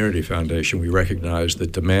Maine Community Foundation, we recognize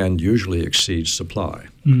that demand usually exceeds supply.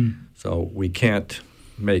 So we can't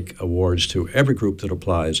make awards to every group that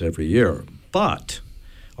applies every year. But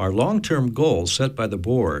our long-term goal set by the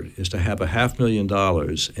board is to have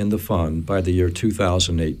 $500,000 in the fund by the year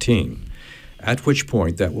 2018, at which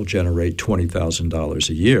point that will generate $20,000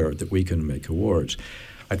 a year that we can make awards.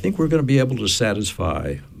 I think we're going to be able to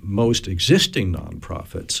satisfy most existing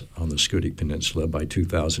nonprofits on the Scooti Peninsula by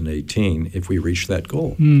 2018 if we reach that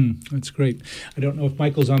goal. That's great. I don't know if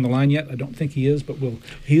Michael's on the line yet. I don't think he is, but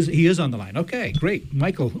he is on the line. Okay, great.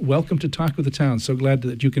 Michael, welcome to Talk with the Town. So glad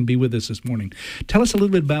that you can be with us this morning. Tell us a little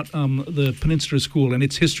bit about the Peninsula School and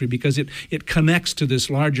its history, because it connects to this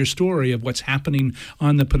larger story of what's happening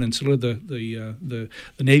on the peninsula. The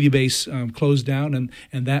Navy base closed down,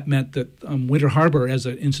 and that meant that Winter Harbor as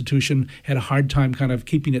an institution had a hard time kind of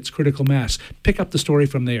keeping its critical mass. Pick up the story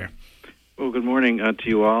from there. Well, good morning to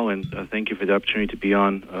you all, and thank you for the opportunity to be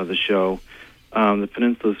on the show. The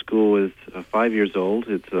Peninsula School is 5 years old.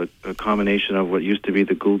 It's a combination of what used to be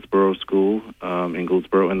the Gouldsboro School in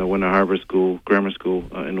Gouldsboro and the Winter Harbor School, Grammar School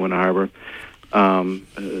in Winter Harbor.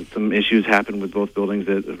 Some issues happened with both buildings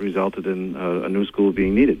that resulted in a new school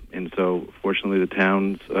being needed. And so, fortunately, the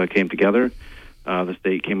towns came together. The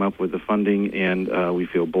state came up with the funding, and we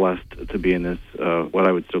feel blessed to be in this, what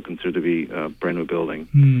I would still consider to be a brand new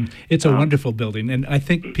building. It's a wonderful building, and I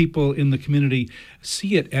think people in the community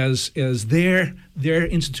see it as their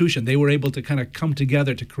institution. They were able to kind of come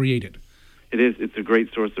together to create it. It is. It's a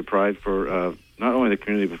great source of pride for not only the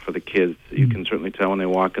community, but for the kids. You can certainly tell when they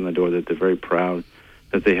walk in the door that they're very proud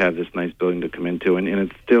that they have this nice building to come into. And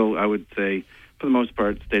it's still, I would say, for the most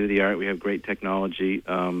part, state-of-the-art. We have great technology.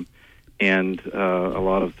 And a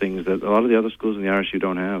lot of things that a lot of the other schools in the RSU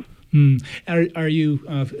don't have. Are you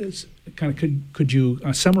could you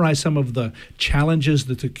summarize some of the challenges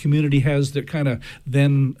that the community has that kind of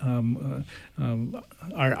then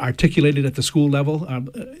are articulated at the school level?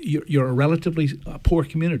 You're a relatively poor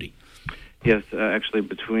community. Yes, actually,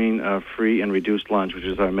 between free and reduced lunch, which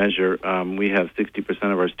is our measure, we have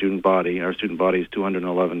 60% of our student body. Our student body is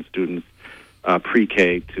 211 students,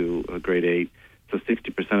 pre-K to grade 8. So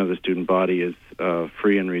 60% of the student body is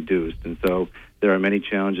free and reduced. And so there are many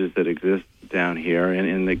challenges that exist down here,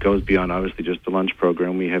 and it goes beyond, obviously, just the lunch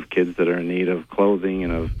program. We have kids that are in need of clothing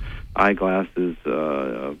and of eyeglasses,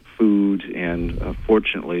 food, and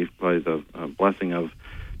fortunately, by the blessing of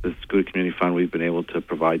the School Community Fund, we've been able to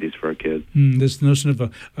provide these for our kids. This notion of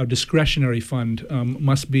a discretionary fund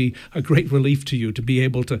must be a great relief to you to be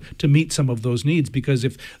able to meet some of those needs, because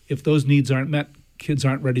if those needs aren't met, kids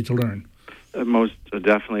aren't ready to learn. Most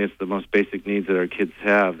definitely, it's the most basic needs that our kids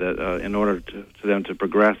have. That in order to them to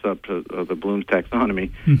progress up to the Bloom's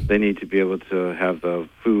taxonomy, they need to be able to have the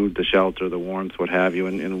food, the shelter, the warmth, what have you.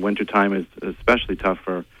 And wintertime is especially tough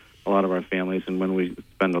for a lot of our families, and when we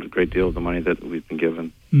spend a great deal of the money that we've been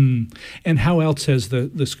given. And how else has the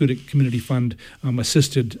Schoodic Community Fund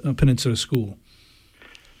assisted Peninsula School?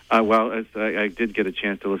 Well, I did get a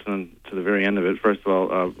chance to listen to the very end of it. First of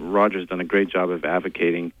all, Roger's done a great job of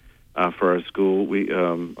advocating for our school. We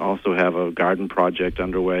also have a garden project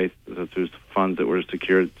underway through funds that were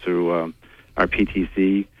secured through our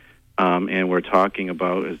PTC. And we're talking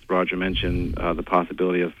about, as Roger mentioned, the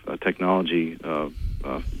possibility of a technology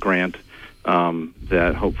grant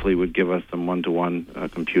that hopefully would give us some one-to-one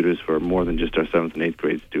computers for more than just our 7th and 8th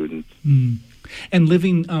grade students. And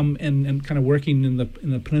living and kind of working in the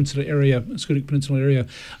Peninsula area, Schoodic Peninsula area,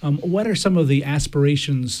 what are some of the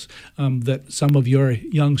aspirations that some of your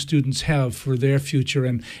young students have for their future,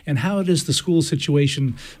 and how does the school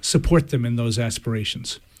situation support them in those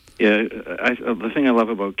aspirations? Yeah, the thing I love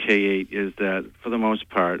about K-8 is that, for the most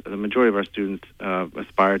part, the majority of our students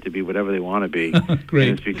aspire to be whatever they want to be. Great.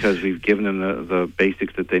 And it's because we've given them the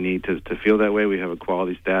basics that they need to feel that way. We have a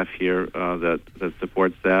quality staff here that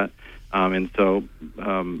supports that. And so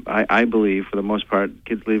I believe, for the most part,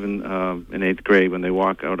 kids leaving in 8th grade, when they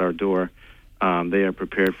walk out our door, they are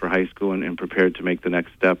prepared for high school and prepared to make the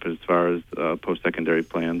next step as far as post-secondary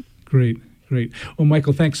plans. Great. Well,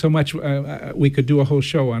 Michael, thanks so much. We could do a whole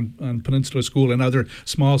show on Peninsula School and other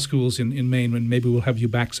small schools in Maine, and maybe we'll have you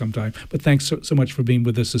back sometime. But thanks so much for being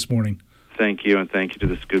with us this morning. Thank you, and thank you to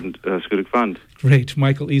the Schoodic Fund. Great.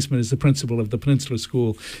 Michael Eastman is the principal of the Peninsula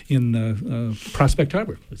School in Prospect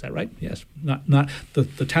Harbor. Is that right? Yes. Not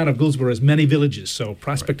the town of Gouldsboro has many villages, so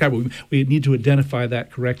Prospect Harbor. We need to identify that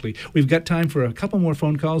correctly. We've got time for a couple more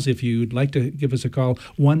phone calls. If you'd like to give us a call,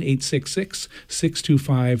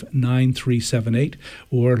 1-866-625-9378,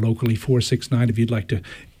 or locally 469 if you'd like to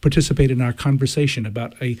participate in our conversation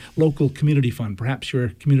about a local community fund. Perhaps your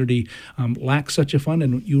community lacks such a fund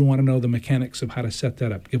and you want to know the mechanics of how to set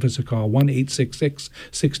that up. Give us a call,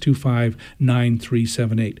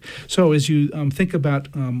 1-866-625-9378. So as you think about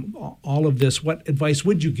all of this, what advice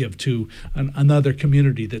would you give to another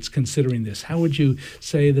community that's considering this? How would you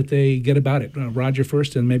say that they get about it? Roger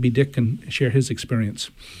first, and maybe Dick can share his experience.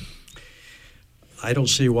 I don't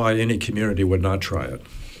see why any community would not try it.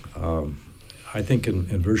 I think in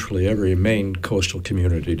virtually every Maine coastal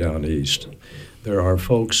community down east, there are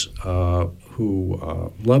folks who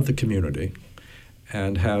love the community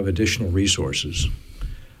and have additional resources.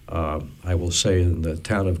 I will say in the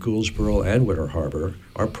town of Gouldsboro and Winter Harbor,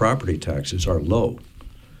 our property taxes are low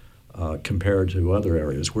compared to other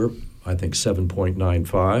areas. We're, I think,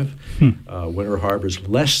 7.95. Winter Harbor's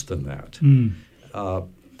less than that.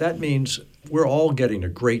 That means we're all getting a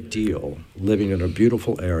great deal living in a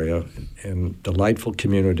beautiful area and delightful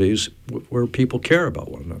communities where people care about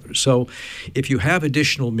one another. So if you have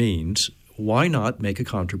additional means, why not make a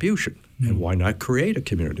contribution? And why not create a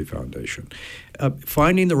community foundation?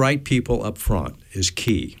 Finding the right people up front is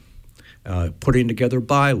key. Putting together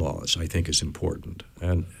bylaws, I think, is important.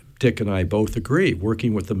 And Dick and I both agree,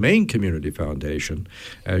 working with the Maine Community Foundation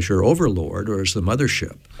as your overlord or as the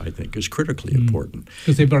mothership, I think, is critically important.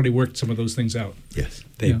 Because they've already worked some of those things out. Yes.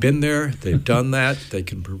 They've been there. They've done that. They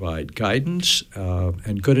can provide guidance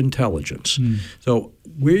and good intelligence. So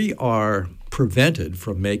we are prevented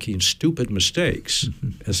from making stupid mistakes,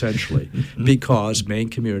 essentially, because Maine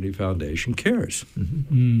Community Foundation cares.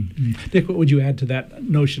 Dick, what would you add to that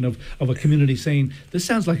notion of a community saying, this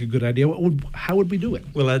sounds like a good idea, how would we do it?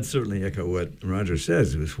 Well, I'd certainly echo what Roger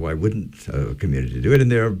says, is why wouldn't a community do it?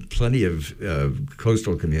 And there are plenty of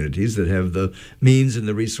coastal communities that have the means and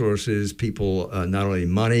the resources, people, not only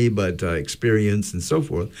money, but experience and so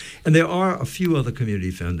forth. And there are a few other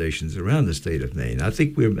community foundations around the state of Maine. I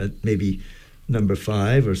think we're at maybe number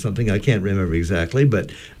 5 or something. I can't remember exactly, but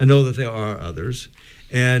I know that there are others.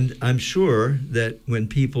 And I'm sure that when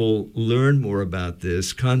people learn more about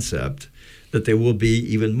this concept, that there will be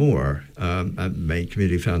even more. Maine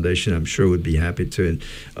Community Foundation, I'm sure, would be happy to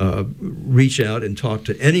reach out and talk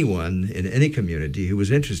to anyone in any community who was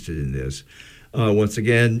interested in this. Once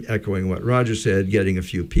again, echoing what Roger said, getting a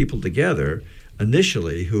few people together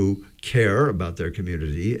initially who care about their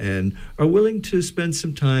community and are willing to spend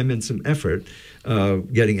some time and some effort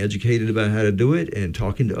getting educated about how to do it and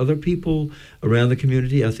talking to other people around the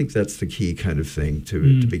community. I think that's the key kind of thing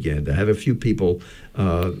to begin, to have a few people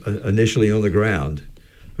initially on the ground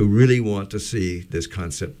who really want to see this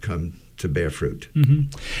concept come to bear fruit.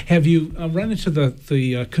 Have you run into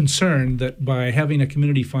the concern that by having a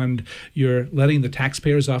community fund, you're letting the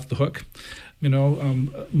taxpayers off the hook? You know,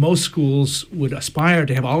 most schools would aspire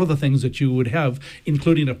to have all of the things that you would have,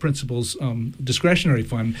 including a principal's discretionary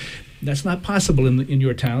fund. That's not possible in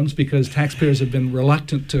your towns because taxpayers have been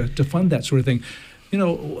reluctant to fund that sort of thing. You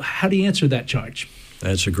know, how do you answer that charge?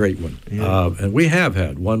 That's a great one. And we have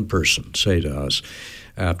had one person say to us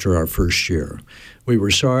after our first year, we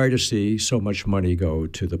were sorry to see so much money go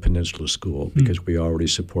to the Peninsula School because we already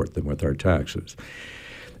support them with our taxes.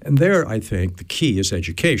 And there, I think, the key is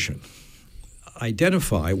education.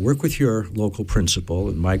 Identify, work with your local principal,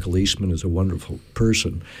 and Michael Eastman is a wonderful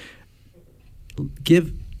person.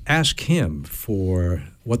 Ask him for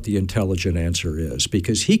what the intelligent answer is,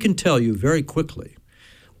 because he can tell you very quickly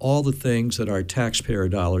all the things that our taxpayer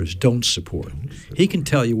dollars don't support. He can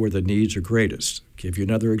tell you where the needs are greatest. Give you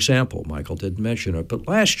another example. Michael didn't mention it, but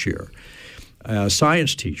last year, a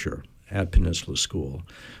science teacher at Peninsula School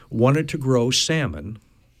wanted to grow salmon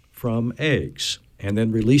from eggs and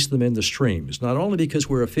then release them in the streams, not only because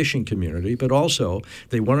we're a fishing community, but also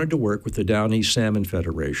they wanted to work with the Down East Salmon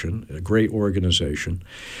Federation, a great organization,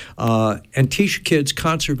 and teach kids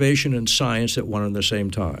conservation and science at one and the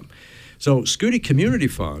same time. So Scuti Community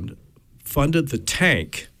Fund funded the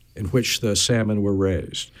tank in which the salmon were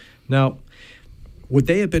raised. Now, would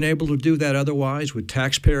they have been able to do that otherwise? Would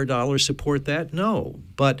taxpayer dollars support that? No.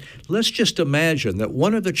 But let's just imagine that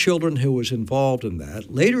one of the children who was involved in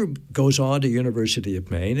that later goes on to University of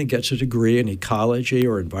Maine and gets a degree in ecology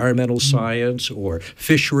or environmental science or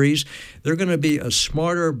fisheries. They're going to be a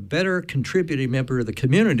smarter, better contributing member of the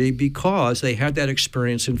community because they had that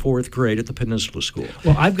experience in 4th grade at the Peninsula School.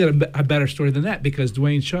 Well, I've got a better story than that because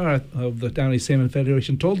Dwayne Shaw of the Down East Salmon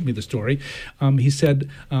Federation told me the story. He said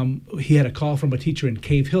he had a call from a teacher in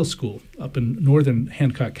Cave Hill School up in northern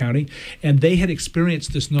Hancock County, and they had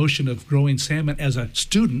experienced this notion of growing salmon as a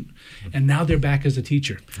student, and now they're back as a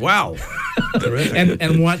teacher. Wow.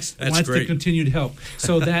 and wants to continue to help.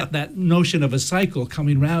 So that notion of a cycle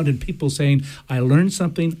coming round and people saying, I learned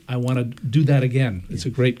something, I want to do that again. It's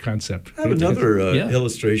a great concept. I have another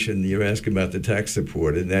illustration. You're asking about the tax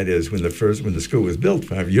support, and that is when the school was built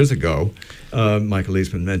 5 years ago, Michael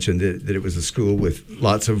Eastman mentioned that it was a school with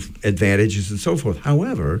lots of advantages and so forth.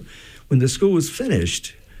 However, when the school was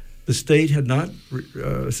finished, the state had not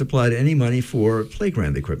supplied any money for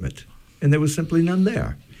playground equipment, and there was simply none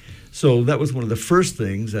there. So that was one of the first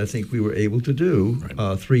things I think we were able to do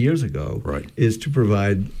 3 years ago, is to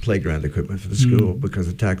provide playground equipment for the school because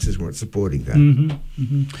the taxes weren't supporting that.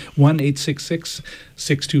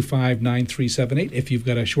 1-866-625-9378. If you've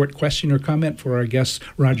got a short question or comment for our guests,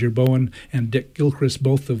 Roger Bowen and Dick Gilchrist,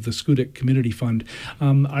 both of the Scuti Community Fund.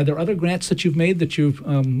 Are there other grants that you've made that you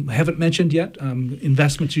haven't mentioned yet?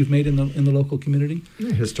 Investments you've made in the local community?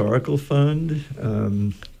 Historical fund.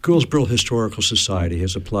 Gouldsboro Historical Society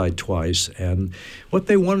has applied twice, and what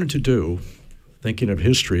they wanted to do, thinking of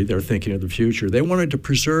history, they're thinking of the future, they wanted to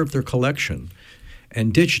preserve their collection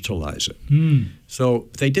and digitalize it. So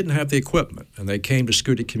they didn't have the equipment, and they came to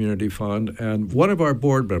Scudic Community Fund, and one of our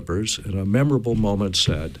board members in a memorable moment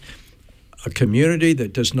said, "A community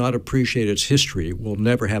that does not appreciate its history will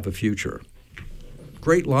never have a future."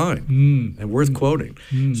 Great line, and worth quoting.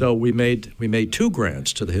 So we made 2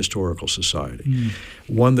 grants to the Historical Society.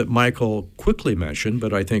 One that Michael quickly mentioned,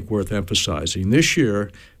 but I think worth emphasizing. This year,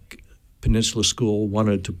 Peninsula School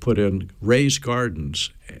wanted to put in raised gardens,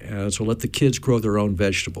 so let the kids grow their own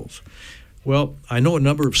vegetables. Well, I know a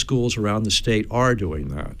number of schools around the state are doing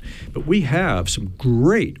that, but we have some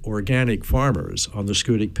great organic farmers on the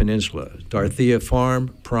Scudic Peninsula. Dorothea Farm,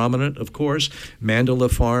 prominent, of course, Mandela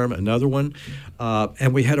Farm, another one,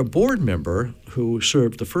 and we had a board member who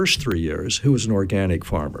served the first 3 years who was an organic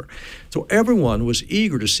farmer. So everyone was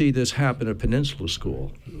eager to see this happen at Peninsula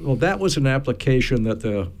School. Well, that was an application that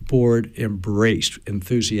the board embraced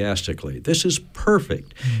enthusiastically. This is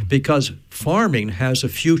perfect because farming has a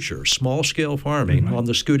future, small-scale farming on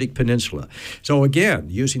the Scudic Peninsula. So again,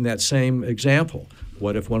 using that same example,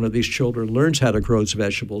 what if one of these children learns how to grow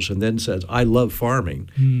vegetables and then says, "I love farming,"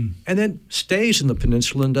 and then stays in the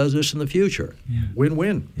peninsula and does this in the future?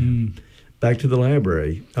 Win-win. Back to the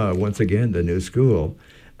library, once again, the new school.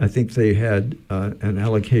 I think they had an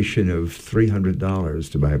allocation of $300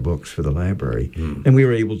 to buy books for the library, and we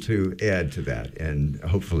were able to add to that and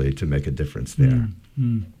hopefully to make a difference there.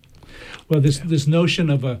 Well, this notion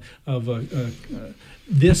of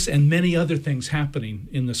this and many other things happening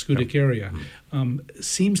in the Scudic area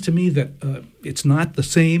seems to me that it's not the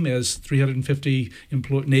same as 350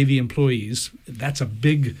 Navy employees. That's a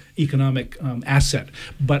big economic asset.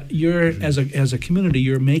 But you're, as a community,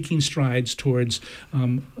 you're making strides towards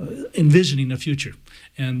envisioning a future.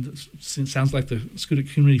 And it sounds like the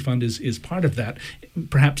Scudic Community Fund is part of that,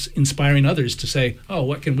 perhaps inspiring others to say, oh,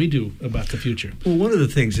 what can we do about the future? Well, one of the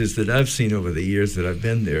things is that I've seen over the years that I've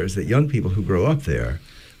been there is that young people who grow up there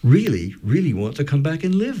really, really want to come back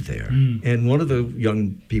and live there. And one of the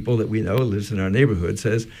young people that we know lives in our neighborhood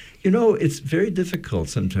says, it's very difficult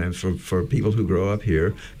sometimes for people who grow up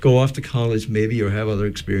here, go off to college maybe or have other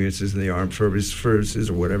experiences in the armed services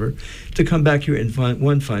or whatever, to come back here and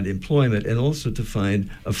find employment and also to find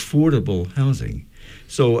affordable housing.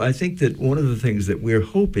 So I think that one of the things that we're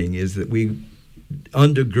hoping is that we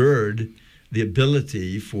undergird the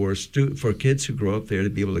ability for kids who grow up there to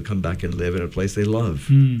be able to come back and live in a place they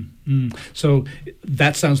love. So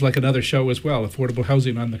that sounds like another show as well, affordable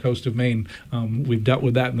housing on the coast of Maine. We've dealt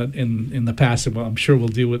with that in the past, and I'm sure we'll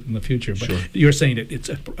deal with it in the future. But you're saying it's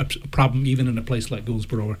a problem even in a place like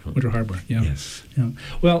Gouldsboro or Winter Harbor. Yeah. Yes. Yeah.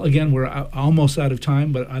 Well, again, we're almost out of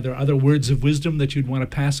time, but are there other words of wisdom that you'd want to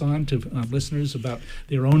pass on to listeners about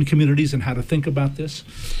their own communities and how to think about this?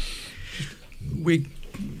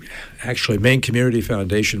 Actually, Maine Community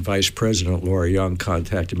Foundation Vice President Laura Young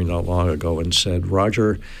contacted me not long ago and said,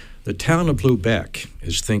 "Roger, the town of Lubec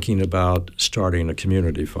is thinking about starting a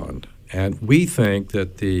community fund, and we think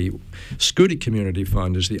that the Scudic Community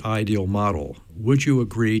Fund is the ideal model. Would you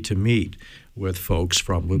agree to meet with folks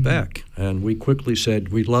from Lubec?" And we quickly said,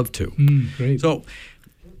 we'd love to. Great. So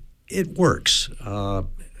it works.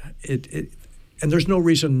 And there's no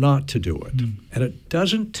reason not to do it. And it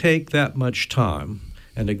doesn't take that much time.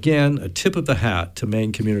 And again, a tip of the hat to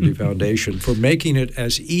Maine Community Foundation for making it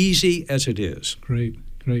as easy as it is. Great.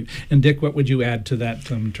 And Dick, what would you add to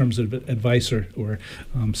that in terms of advice or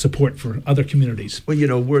support for other communities?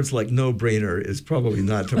 Well, words like no-brainer is probably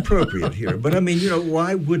not appropriate here. But,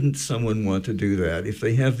 why wouldn't someone want to do that if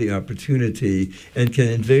they have the opportunity and can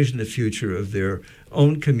envision the future of their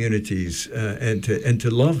own communities and to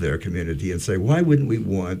love their community and say, why wouldn't we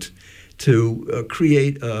want to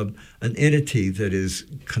create an entity that is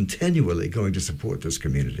continually going to support this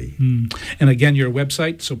community? And again, your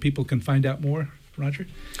website so people can find out more, Roger?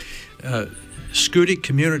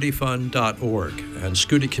 ScudicCommunityFund.org. And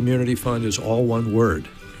Scudic Community Fund is all one word.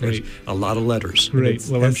 Great. A lot of letters. Great.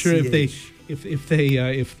 Well, I'm sure if they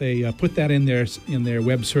put that in their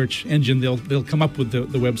web search engine, they'll come up with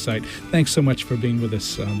the website. Thanks so much for being with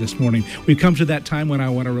us this morning. We've come to that time when I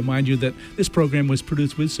want to remind you that this program was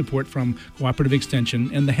produced with support from Cooperative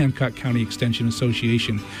Extension and the Hancock County Extension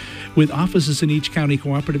Association. With offices in each county,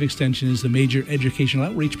 Cooperative Extension is the major educational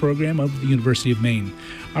outreach program of the University of Maine.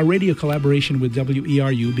 Our radio collaboration with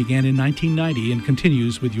WERU began in 1990 and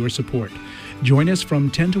continues with your support. Join us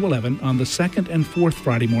from 10 to 11 on the second and fourth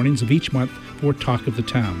Friday mornings of each month for Talk of the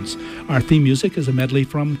Towns. Our theme music is a medley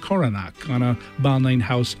from Coronach on a Balnain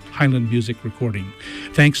House Highland music recording.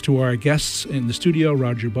 Thanks to our guests in the studio,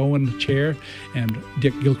 Roger Bowen, Chair, and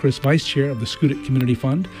Dick Gilchrist, Vice Chair of the Scoodic Community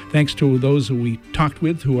Fund. Thanks to those who we talked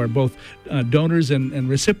with who are both donors and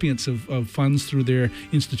recipients of funds through their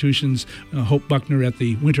institutions, Hope Buckner at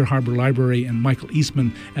the Winter Harbor Library and Michael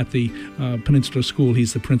Eastman at the Peninsula School.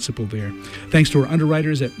 He's the principal there. Thanks to our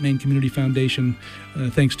underwriters at Maine Community Foundation.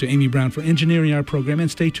 Thanks to Amy Brown for engineering our program,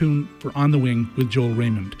 and stay tuned for On the Wing with Joel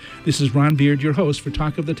Raymond. This is Ron Beard, your host for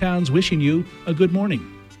Talk of the Towns, wishing you a good morning.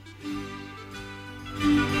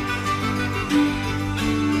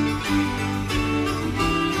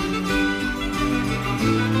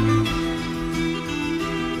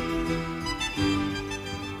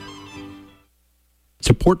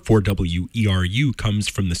 Support for WERU comes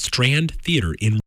from the Strand Theatre in